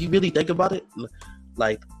that. So if you really think about it,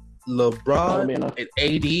 like LeBron and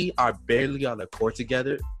AD are barely on the court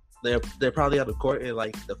together. They're probably on the court in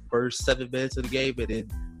like the first 7 minutes of the game, and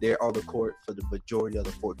then they're on the court for the majority of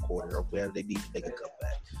the fourth quarter or whenever they need to make a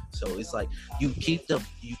comeback. So it's like you keep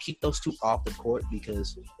those two off the court,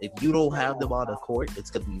 because if you don't have them on the court,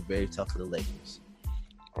 it's gonna be very tough for the Lakers.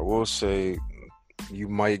 I will say you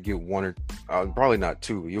might get one or probably not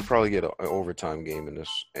 2, but you'll probably get an overtime game in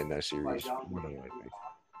that series. I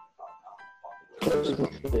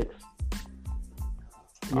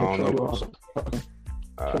don't know.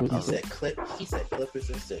 He said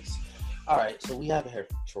Clippers in 6. All right, so we have it here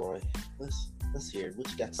from Troy. Let's hear it.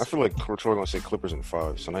 What you got to say? I feel like Troy gonna say Clippers in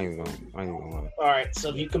 5, so I ain't gonna lie. All right, so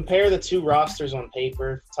if you compare the 2 rosters on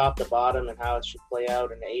paper, top to bottom, and how it should play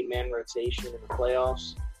out in the 8-man rotation in the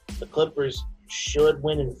playoffs, the Clippers should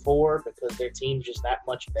win in 4 because their team's just that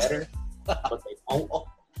much better, but they won't.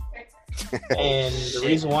 And the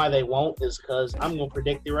reason why they won't is because I'm gonna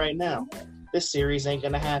predict it right now. This series ain't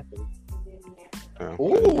gonna happen.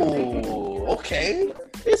 Ooh, okay.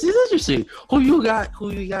 This is interesting. Who you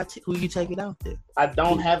taking out there? I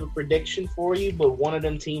don't have a prediction for you, but one of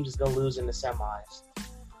them teams is gonna lose in the semis.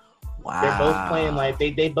 Wow. They're both playing like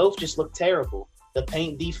they both just look terrible. The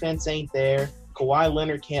paint defense ain't there. Kawhi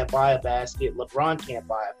Leonard can't buy a basket. LeBron can't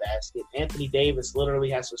buy a basket. Anthony Davis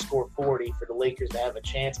literally has to score 40 for the Lakers to have a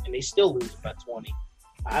chance, and they still lose by 20.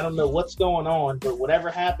 I don't know what's going on, but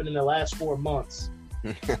whatever happened in the last 4 months,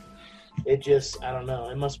 it just, I don't know.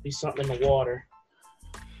 It must be something in the water.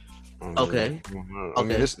 Okay. I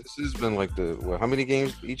mean, this has been like how many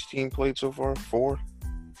games each team played so far? 4?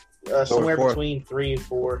 Somewhere between 3 and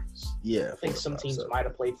 4. Yeah. I think some teams might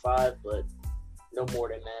have played 5, but no more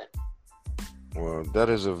than that. Well, that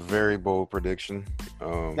is a very bold prediction.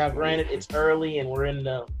 Now, granted, it's early and we're in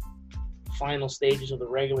the final stages of the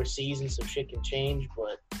regular season, so shit can change,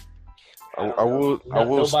 but I will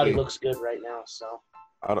Nobody say, looks good right now. So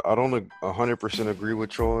I don't 100% agree with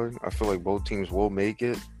Troy. I feel like both teams will make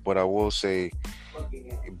it, but I will say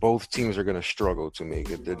both teams are going to struggle to make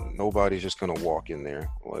it. Nobody's just going to walk in there.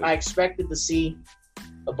 I expected to see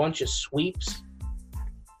a bunch of sweeps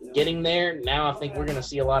getting there. Now I think we're going to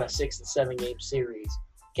see a lot of 6 and 7 game series.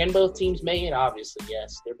 Can both teams make it? Obviously,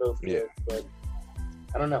 yes. They're both good, but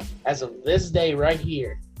I don't know. As of this day right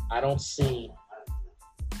here, I don't see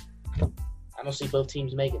both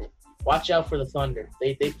teams making it. Watch out for the Thunder.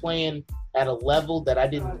 They playing at a level that I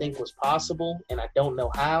didn't think was possible, and I don't know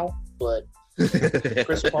how, but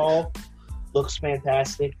Chris Paul looks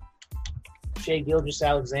fantastic. Shai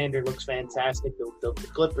Gilgeous-Alexander looks fantastic. The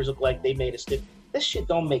Clippers look like they made a stick. This shit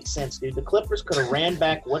don't make sense, dude. The Clippers could have ran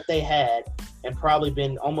back what they had and probably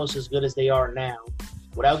been almost as good as they are now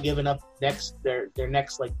without giving up their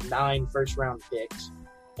next like 9 first-round picks.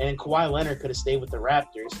 And then Kawhi Leonard could have stayed with the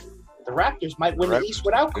Raptors. The Raptors might win the East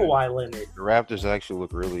without Kawhi Leonard. The Raptors actually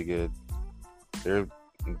look really good. Their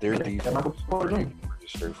defense is pretty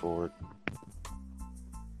straightforward.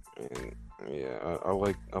 And yeah, I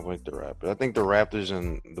like the Raptors. I think the Raptors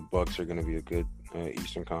and the Bucks are going to be a good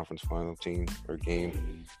Eastern Conference final team or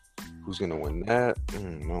game. Who's going to win that? I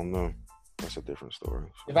don't know. That's a different story.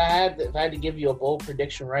 If I had to give you a bold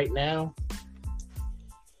prediction right now,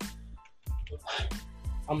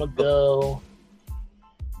 I'm gonna go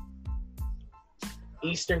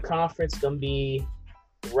Eastern Conference. Gonna be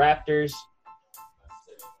Raptors,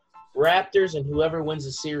 and whoever wins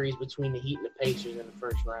the series between the Heat and the Pacers in the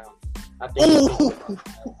first round. I think.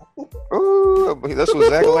 Oh, that's what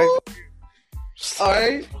Zach likes. All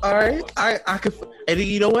right. I could, and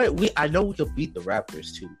you know what? I know we could beat the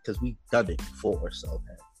Raptors too because we've done it before. So,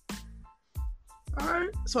 all right.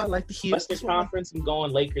 So I like the Heat. Western Conference. I'm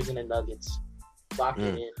going Lakers and the Nuggets. Lock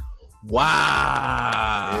it in.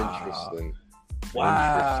 Wow. Interesting.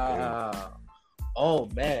 Wow. Oh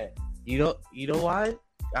man. You know why?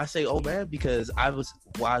 I say oh man because I was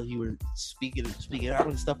while you were speaking out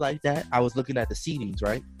and stuff like that, I was looking at the seedings,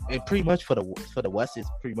 right? And pretty much for the West it's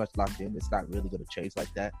pretty much locked in. It's not really gonna change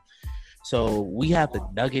like that. So we have the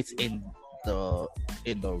Nuggets in the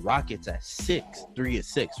Rockets at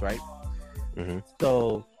 3-6, right? Mm-hmm.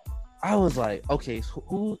 So I was like, okay, so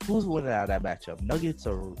who's winning out of that matchup, Nuggets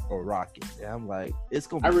or Rockets? And I'm like, it's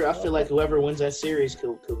gonna be I feel like whoever wins that series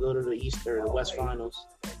could go to the East or the West Finals.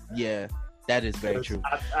 Yeah, that is very true.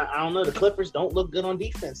 I don't know. The Clippers don't look good on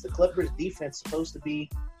defense. The Clippers' defense is supposed to be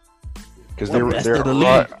because they're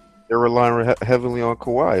relying heavily on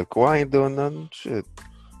Kawhi. If Kawhi ain't doing nothing, shit.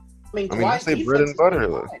 I mean, that's their bread and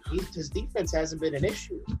butter. His defense hasn't been an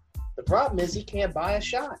issue. The problem is he can't buy a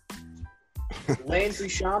shot. Landry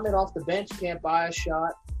Shamet off the bench can't buy a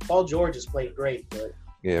shot. Paul George has played great, but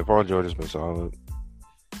yeah, Paul George has been solid.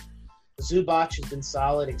 Zubac has been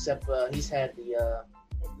solid, except he's had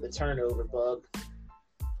the turnover bug.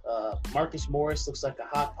 Marcus Morris looks like a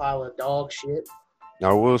hot pile of dog shit. Now,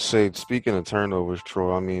 I will say, speaking of turnovers,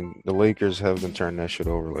 Troy, I mean, the Lakers have been turning that shit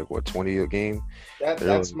over, 20 a game?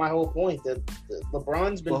 That's my whole point. The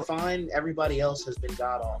LeBron's been fine. Everybody else has been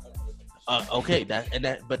god-awful. Okay, that's in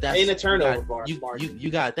a turnover bar. You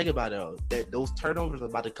gotta think about it. That those turnovers are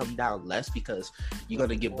about to come down less because you're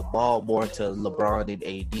gonna give the ball more to LeBron and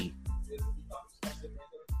AD.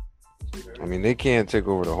 I mean, they can't take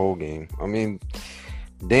over the whole game. I mean,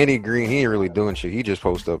 Danny Green, he ain't really doing shit. He just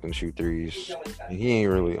post up and shoot threes. And he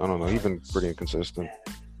ain't really. I don't know. He's been pretty inconsistent.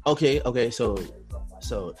 Okay. So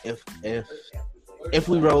if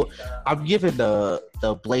we roll, I'm giving the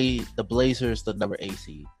Blazers the number 8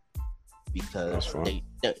 seed. Because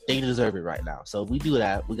they deserve it right now. So we do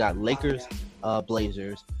that. We got Lakers,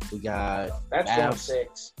 Blazers. We got that's going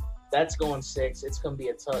 6. That's going 6. It's gonna be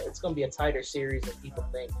a tighter series than people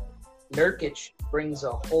think. Nurkic brings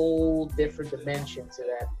a whole different dimension to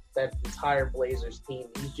that entire Blazers team.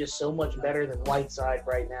 He's just so much better than Whiteside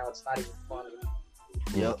right now. It's not even funny.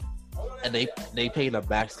 Yep. And they paid a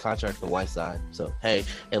max contract for Whiteside. So hey,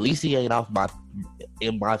 at least he ain't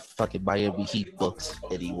in my fucking Miami Heat books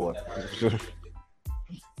anymore.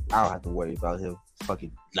 I don't have to worry about him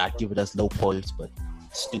fucking not giving us no points, but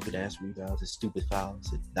stupid ass rebounds and stupid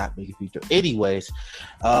fouls and not making free throws. Anyways,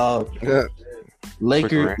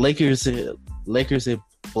 Lakers and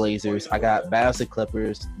Blazers. I got Mavs and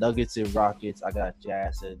Clippers, Nuggets and Rockets. I got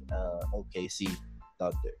Jazz and OKC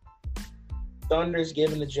Thunder. Thunder's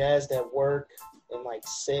giving the Jazz that work in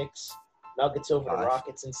 6. Nuggets over the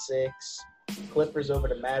Rockets in 6. Clippers over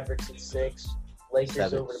the Mavericks in 6. Lakers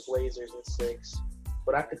 7. over the Blazers in 6.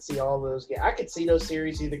 But I could see all those games. I could see those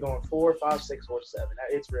series either going 4, 5, 6, or 7.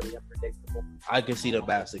 It's really unpredictable. I can see the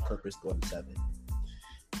Mavs and Clippers going 7.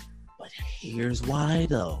 But here's why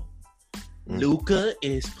though. Luka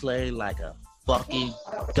is playing like a fucking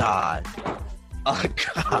god. A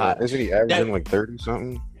god. Isn't he averaging like 30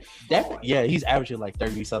 something? Yeah, he's averaging like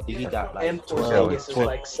 30 something. He got like And 12. Porzingis is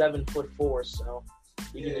like 7'4", so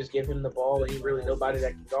you can just give him the ball, and ain't really nobody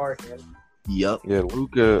that can guard him. Yep. Yeah,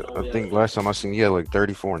 Luka, I think last time I seen he had like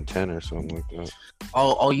 34 and 10 or something like that.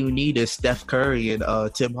 All you need is Steph Curry and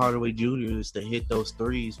Tim Hardaway Jr. to hit those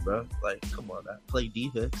threes, bro. Like, come on now. Play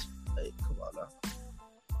defense. Like, come on now.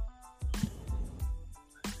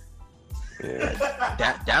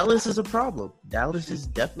 Yeah. Dallas is a problem. Dallas is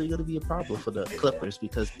definitely going to be a problem for the Clippers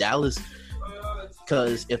because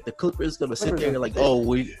if the Clippers going to sit there and like,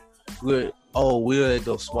 we're gonna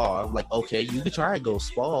go small. I'm like, okay, you can try and go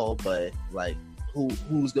small, but like,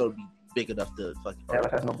 who's gonna be big enough to fucking?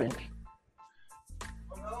 Dallas has no bench.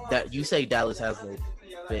 That you say Dallas has no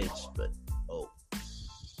bench, but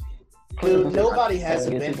Dude, nobody has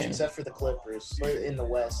a bench except for the Clippers in the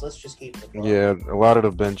West. Let's just keep it. Yeah, a lot of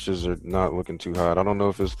the benches are not looking too hot. I don't know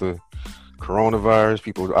if it's the coronavirus,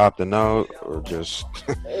 people opting out, or just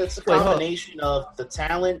it's a combination of the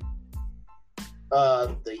talent,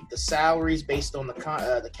 the salaries based on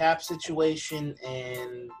the cap situation,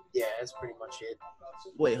 and yeah, that's pretty much it.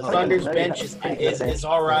 Wait, the Thunder's bench is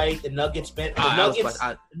all right. The Nuggets bench,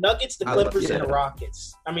 the Nuggets, the Clippers, and the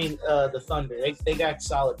Rockets. I mean, the Thunder. They got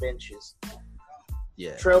solid benches.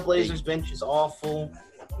 Yeah. Trailblazers bench is awful.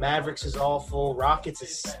 Mavericks is awful. Rockets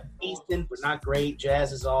is decent but not great.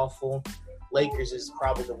 Jazz is awful. Lakers is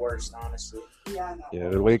probably the worst, honestly. Yeah,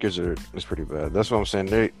 the Lakers is pretty bad. That's what I'm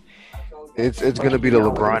saying. It's going to be the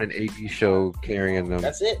LeBron and AD show carrying them.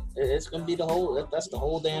 That's it. It's going to be that's the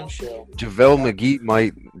whole damn show. JaVale McGee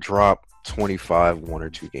might drop 25 1 or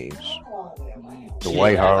 2 games.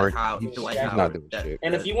 Dwight Howard, he's not doing shit.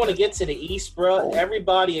 And if you want to get to the East, bro,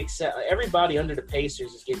 everybody under the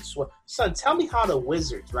Pacers is getting swept. Son, tell me how the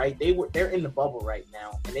Wizards, right? They're in the bubble right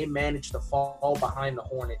now, and they managed to fall behind the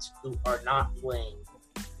Hornets, who are not playing.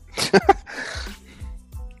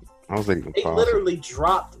 They literally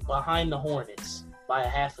dropped behind the Hornets by a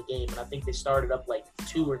half a game, and I think they started up like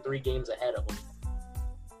 2 or 3 games ahead of them.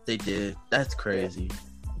 They did. That's crazy.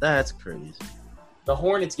 That's crazy. The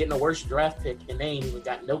Hornets getting a worse draft pick, and they ain't even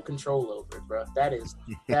got no control over it, bro. That is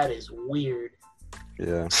weird.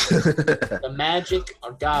 Yeah. The Magic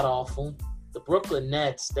are god awful. The Brooklyn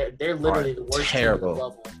Nets, they're literally the worst team in the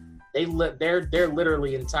bubble. They're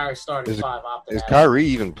literally entire starting five opted out. Is Kyrie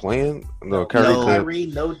even playing? No, Kyrie,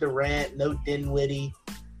 no Durant, no Dinwiddie.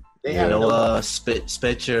 They have no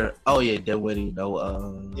Spencer. Oh yeah, Dinwiddie. No.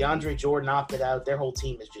 DeAndre Jordan opted out. Their whole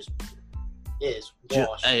team is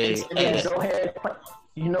washed.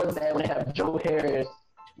 You know that when they have Joe Harris,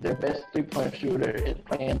 their best 3-point shooter is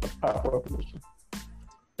playing the power forward position.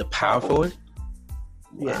 The power forward?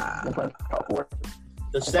 Yeah, they're playing power forward.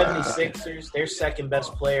 The 76ers, their second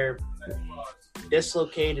best player,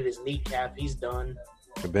 dislocated his kneecap. He's done.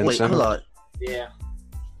 Wait, hold on. Yeah.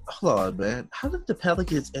 Hold on, man. How did the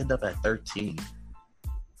Pelicans end up at 13?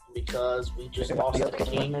 Because we just lost the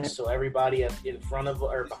Kings, so everybody in front of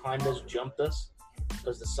or behind us jumped us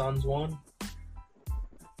because the Suns won.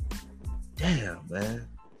 Damn, man.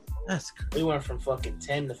 That's crazy. We went from fucking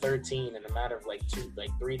 10 to 13 in a matter of like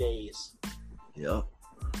 3 days. Yep.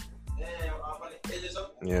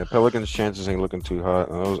 Yeah, Pelicans' chances ain't looking too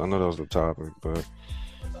hot. I know that was the topic, but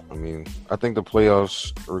I mean, I think the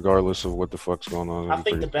playoffs, regardless of what the fuck's going on, I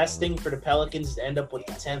think the best thing for the Pelicans is to end up with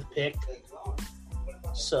the 10th pick,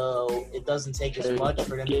 so it doesn't take as much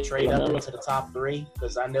for them to trade up into the top 3.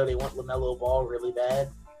 Because I know they want LaMelo Ball really bad.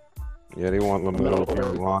 Yeah, they want LaMelo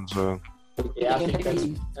and Lonzo. Yeah,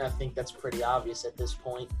 I think that's pretty obvious at this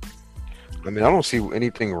point. I mean, I don't see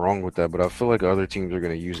anything wrong with that, but I feel like other teams are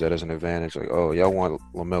going to use that as an advantage. Like, oh, y'all want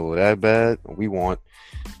LaMelo that bad? We want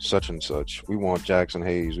such and such. We want Jackson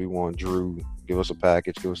Hayes. We want Drew. Give us a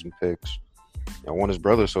package. Give us some picks. Y'all want his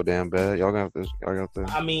brother so damn bad. Y'all got this. Y'all got this.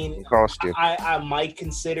 I mean, cost you. I might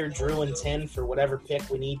consider Drew and 10 for whatever pick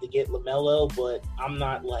we need to get LaMelo, but I'm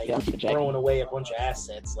not like throwing away a bunch of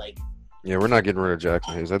assets. Like, yeah, we're not getting rid of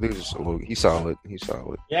Jackson Hayes. That dude's just he's solid. He's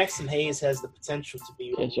solid. Jackson Hayes has the potential to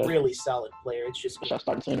be a really solid player. It's just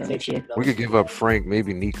next year. We could give up Frank,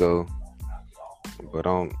 maybe Nico, but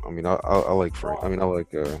I like Frank. I mean, I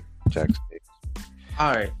like Jackson Hayes.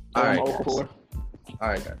 All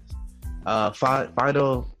right, guys.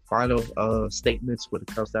 Final statements when it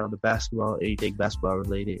comes down to basketball, anything basketball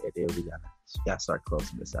related, and then we gotta start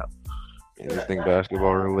closing this out. Anything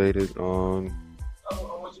basketball related.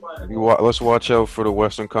 Let's watch out for the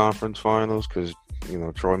Western Conference Finals because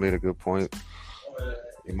Troy made a good point.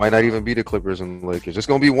 It might not even be the Clippers and Lakers. It's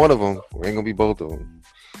gonna be one of them. It ain't gonna be both of them.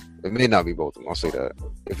 It may not be both of them. I'll say that.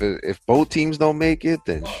 If both teams don't make it,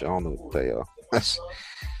 then I don't know what they are. That's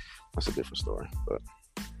a different story. But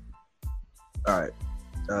All right.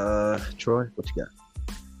 Troy, what you got?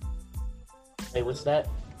 Hey, what's that?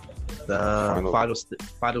 The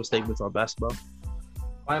final statements on basketball.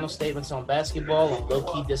 Final statements on basketball. I'm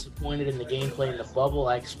low-key disappointed in the gameplay in the bubble.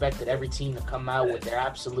 I expected every team to come out with their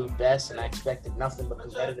absolute best, and I expected nothing but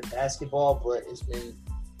competitive basketball, but it's been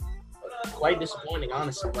quite disappointing,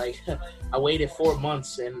 honestly. Like, I waited 4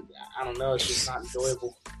 months, and I don't know, it's just not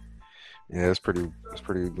enjoyable. yeah, it's pretty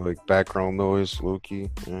like background noise, low key.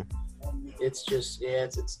 Yeah. It's just,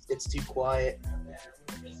 it's too quiet.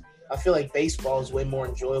 I feel like baseball is way more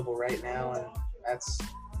enjoyable right now, and that's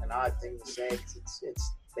an odd thing to say because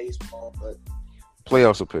it's baseball, but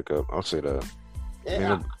Playoffs will pick up. I'll say that.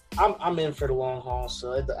 yeah, I'm in for the long haul,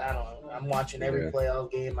 so I don't know. I'm watching every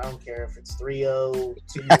playoff game. I don't care if it's 3-0,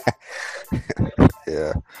 2.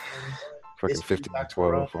 Yeah. Fucking This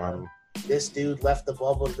 50-12 final. This dude left the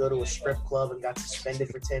bubble to go to a strip club and got suspended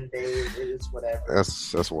for 10 days. It's whatever.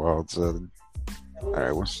 That's wild. So, all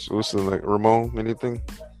right, what's the like, Ramon? Anything?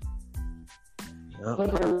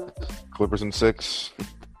 Clippers in 6.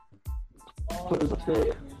 Clippers are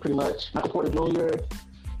sick, pretty much. Michael Porter Jr.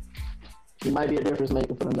 He might be a difference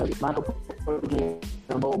maker for the Nuggets. Michael Porter Jr.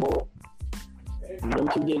 and Bobo. Them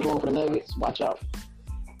two get going for the Nuggets. Watch out.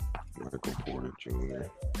 Michael Porter Jr.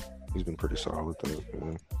 He's been pretty solid though.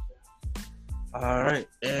 Yeah. All right,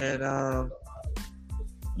 and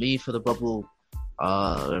me for the bubble,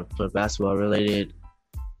 for basketball related,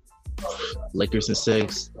 Lakers in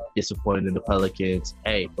 6, disappointed in the Pelicans.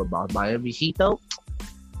 Hey, for my Miami Heat though,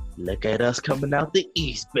 look at us coming out the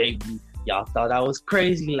East, baby. Y'all thought I was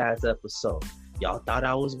crazy last episode. Y'all thought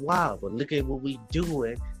I was wild, but look at what we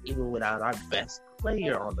doing, even without our best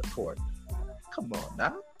player on the court. Come on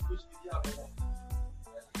now.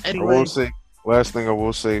 Anyway, I will say, last thing I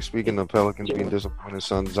will say, speaking of Pelicans being disappointed,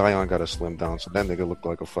 son, Zion got to slim down. So that nigga look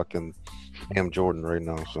like a fucking Cam Jordan right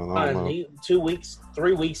now. So I don't know.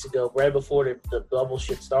 3 weeks ago, right before the bubble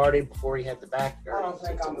shit started, before he had the back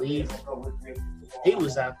to leave, he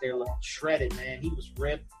was out there looking shredded, man. He was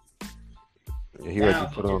ripped. Yeah, he like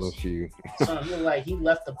to put on a few. Son, it looked like he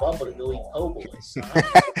left the bubble to go eat po' boys, son.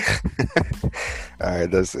 All right,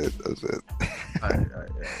 that's it. all right.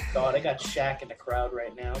 Oh, they got Shaq in the crowd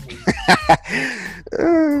right now.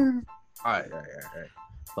 All right.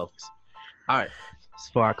 Focus. All right.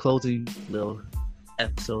 So for our closing little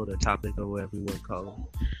episode or topic or whatever you want to call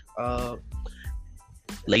it,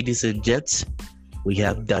 ladies and gents, we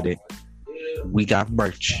have done it. We got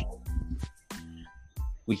merch.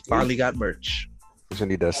 We finally got merch. Just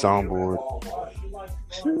need that soundboard.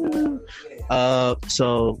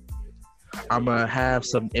 So I'm gonna have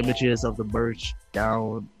some images of the merch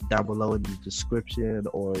down below in the description,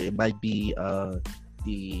 or it might be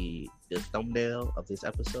the thumbnail of this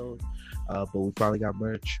episode. But we finally got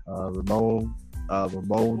merch.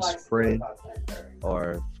 Ramon's friend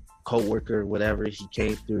or co-worker, whatever, he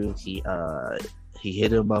came through. He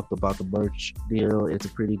hit him up about the merch deal. It's a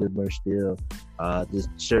pretty good merch deal. The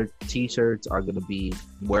t-shirts are gonna be,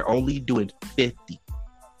 we're only doing 50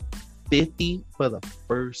 for the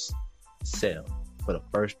first sale, for the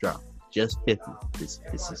first drop, just 50. This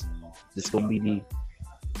is gonna be the,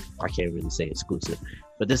 I can't really say exclusive,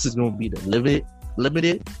 but this is gonna be the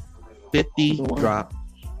limited 50 drop.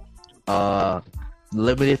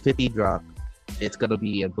 Limited 50 drop. It's gonna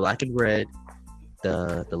be in black and red.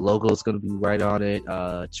 The logo is gonna be right on it.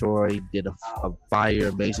 Troy did a fire,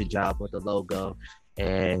 amazing job with the logo,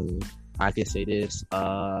 and I can say this: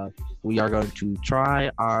 we are going to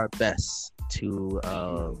try our best to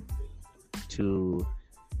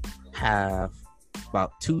have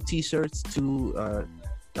about 2 t-shirts, a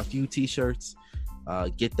few t-shirts,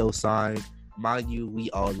 get those signed. Mind you,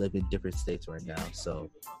 we all live in different states right now,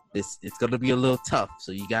 so it's gonna be a little tough.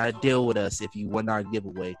 So you gotta deal with us if you win our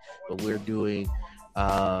giveaway. But we're doing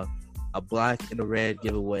a black and a red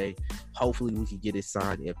giveaway. Hopefully we can get it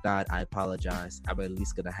signed. If not, I apologize. I'm at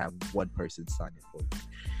least gonna have one person sign it for me.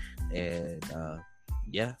 And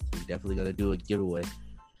yeah, we're definitely gonna do a giveaway.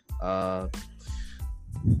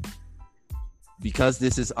 Because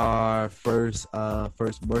this is our first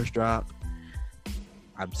merch drop,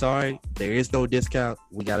 I'm sorry, there is no discount.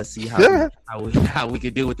 We gotta see how we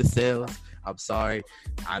can do with the sales. I'm sorry.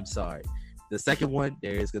 The second one,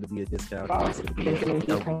 there is gonna be a discount. There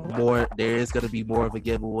is gonna be more of a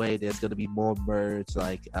giveaway. There's gonna be more merch.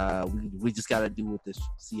 Like we just gotta do with this.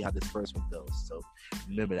 See how this first one goes. So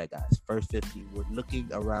remember that, guys. First 50. We're looking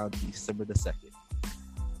around December the 2nd.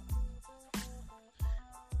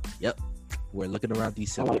 Yep. we're looking around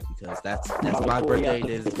December because that's my birthday.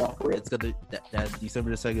 It's gonna that December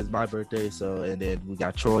the 2nd is my birthday. So and then we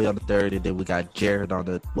got Troy on the 3rd, and then we got Jared on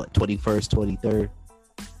the 21st, 23rd,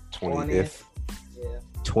 20th, Yeah.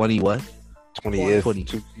 20 what? 20th, 20.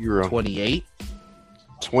 20, 28,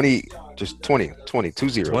 20, just 20, 20,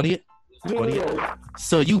 20. 20th.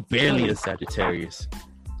 So you barely a Sagittarius.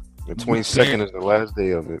 The 22nd is the last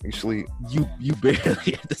day of it. You sleep. You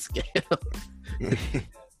barely at the scale.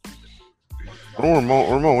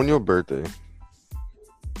 Ramon, when your birthday?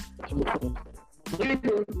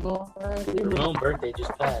 Ramon's birthday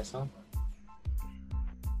just passed, huh?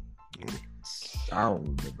 I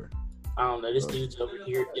don't remember. I don't know. This dude's over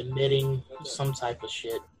here emitting some type of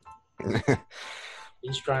shit.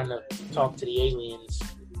 He's trying to talk to the aliens.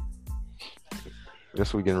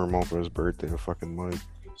 Guess we getting Ramon for his birthday. A fucking mic.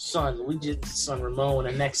 Son, Ramon, when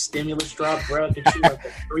the next stimulus drop, bro, get you like a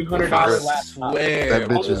 $300 laptop. Swear, That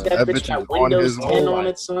bitch is- That that bitch bitch got is on Windows his 10 own. on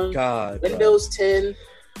it, son. God, bro. Windows 10,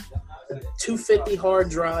 a 250 hard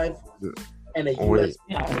drive, and a Wait.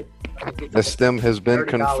 USB. The stem has been $30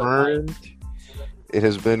 confirmed. It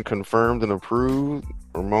has been confirmed and approved.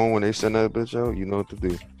 Ramon, when they send that bitch out, you know what to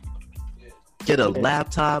do. Get a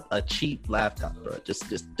laptop, a cheap laptop, bro. Just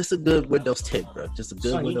a good Windows 10, bro. Just a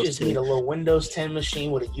good Son, you Windows just 10. need a little Windows 10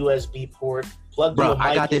 machine with a USB port. Plug Bro, your mic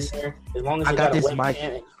I got in this- there. As long as I you got got a this webcam. mic.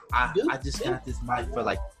 and- I just got this mic for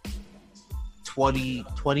like 20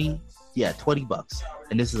 bucks.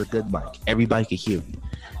 And this is a good mic. Everybody can hear me.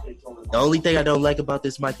 The only thing I don't like about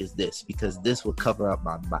this mic is this, because this will cover up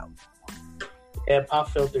my mouth. Yeah, pop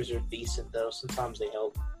filters are decent though. Sometimes they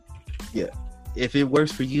help. If it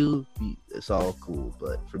works for you, it's all cool.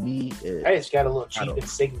 But for me, I just got a little I cheap don't-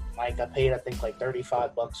 Insignia mic. I paid, I think, like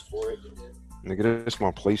 $35 for it. Nigga, that's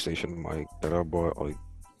my PlayStation mic that I bought like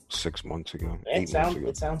 6 months ago. 8 months ago.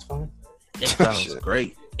 It sounds fine. it sounds Shit.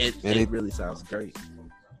 great. It And it- really sounds great.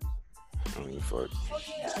 I mean, fuck.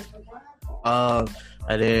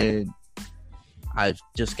 And then I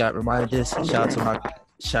just got reminded this.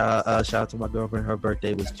 Shout out to my girlfriend. Her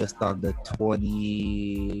birthday was just on the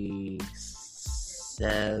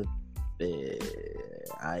 27th.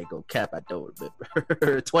 I ain't gonna cap. I don't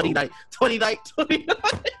remember. 29.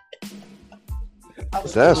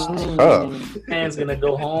 That's tough. Man's gonna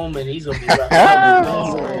go home and he's gonna be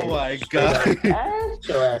Oh my god. Get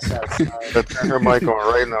your ass outside. But turn her mic on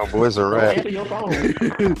right now, boys. Are right. Answer your phone.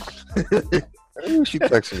 She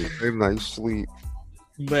texted me. Baby, now you sleep.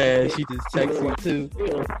 Man, she just texted me too.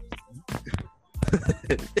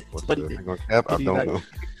 What's Funny. that? Ain't gonna cap? I don't know.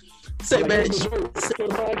 Say, man,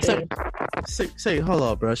 say, hold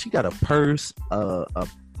on, bro. She got a purse, a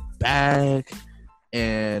bag,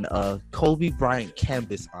 and a Kobe Bryant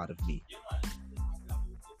canvas out of me.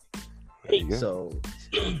 There you go. So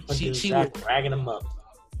She she ragging him up.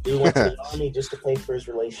 Dude went to the army just to pay for his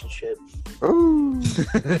relationship. Ooh.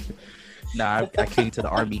 Nah, I came to the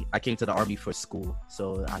army. I came to the army for school,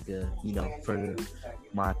 so I could, for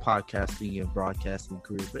my podcasting and broadcasting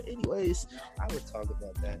career. But anyways, I would talk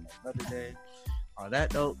about that another day. On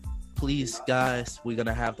that note, please, guys, we're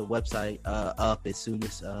gonna have the website up as soon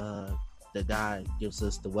as the guy gives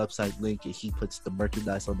us the website link and he puts the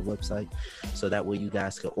merchandise on the website, so that way you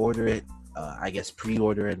guys can order it. I guess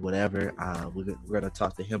pre-order it, whatever. We're gonna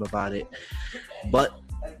talk to him about it. But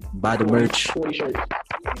buy the merch. 40 shirts.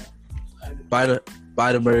 Buy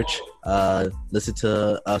the merch. Listen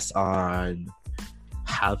to us on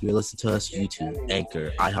however you listen to us: YouTube,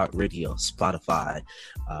 Anchor, iHeartRadio, Spotify,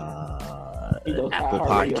 Apple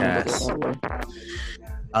Podcasts.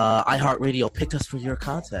 iHeartRadio picked us for your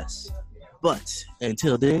contest. But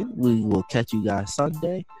until then, we will catch you guys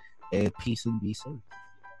Sunday, and peace and be safe.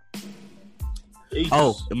 Peace.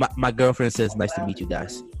 Oh, my girlfriend says nice to meet you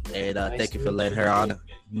guys, and thank you for letting her on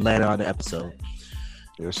the episode.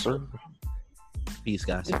 Yes, sir. Peace,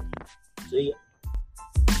 guys. See ya.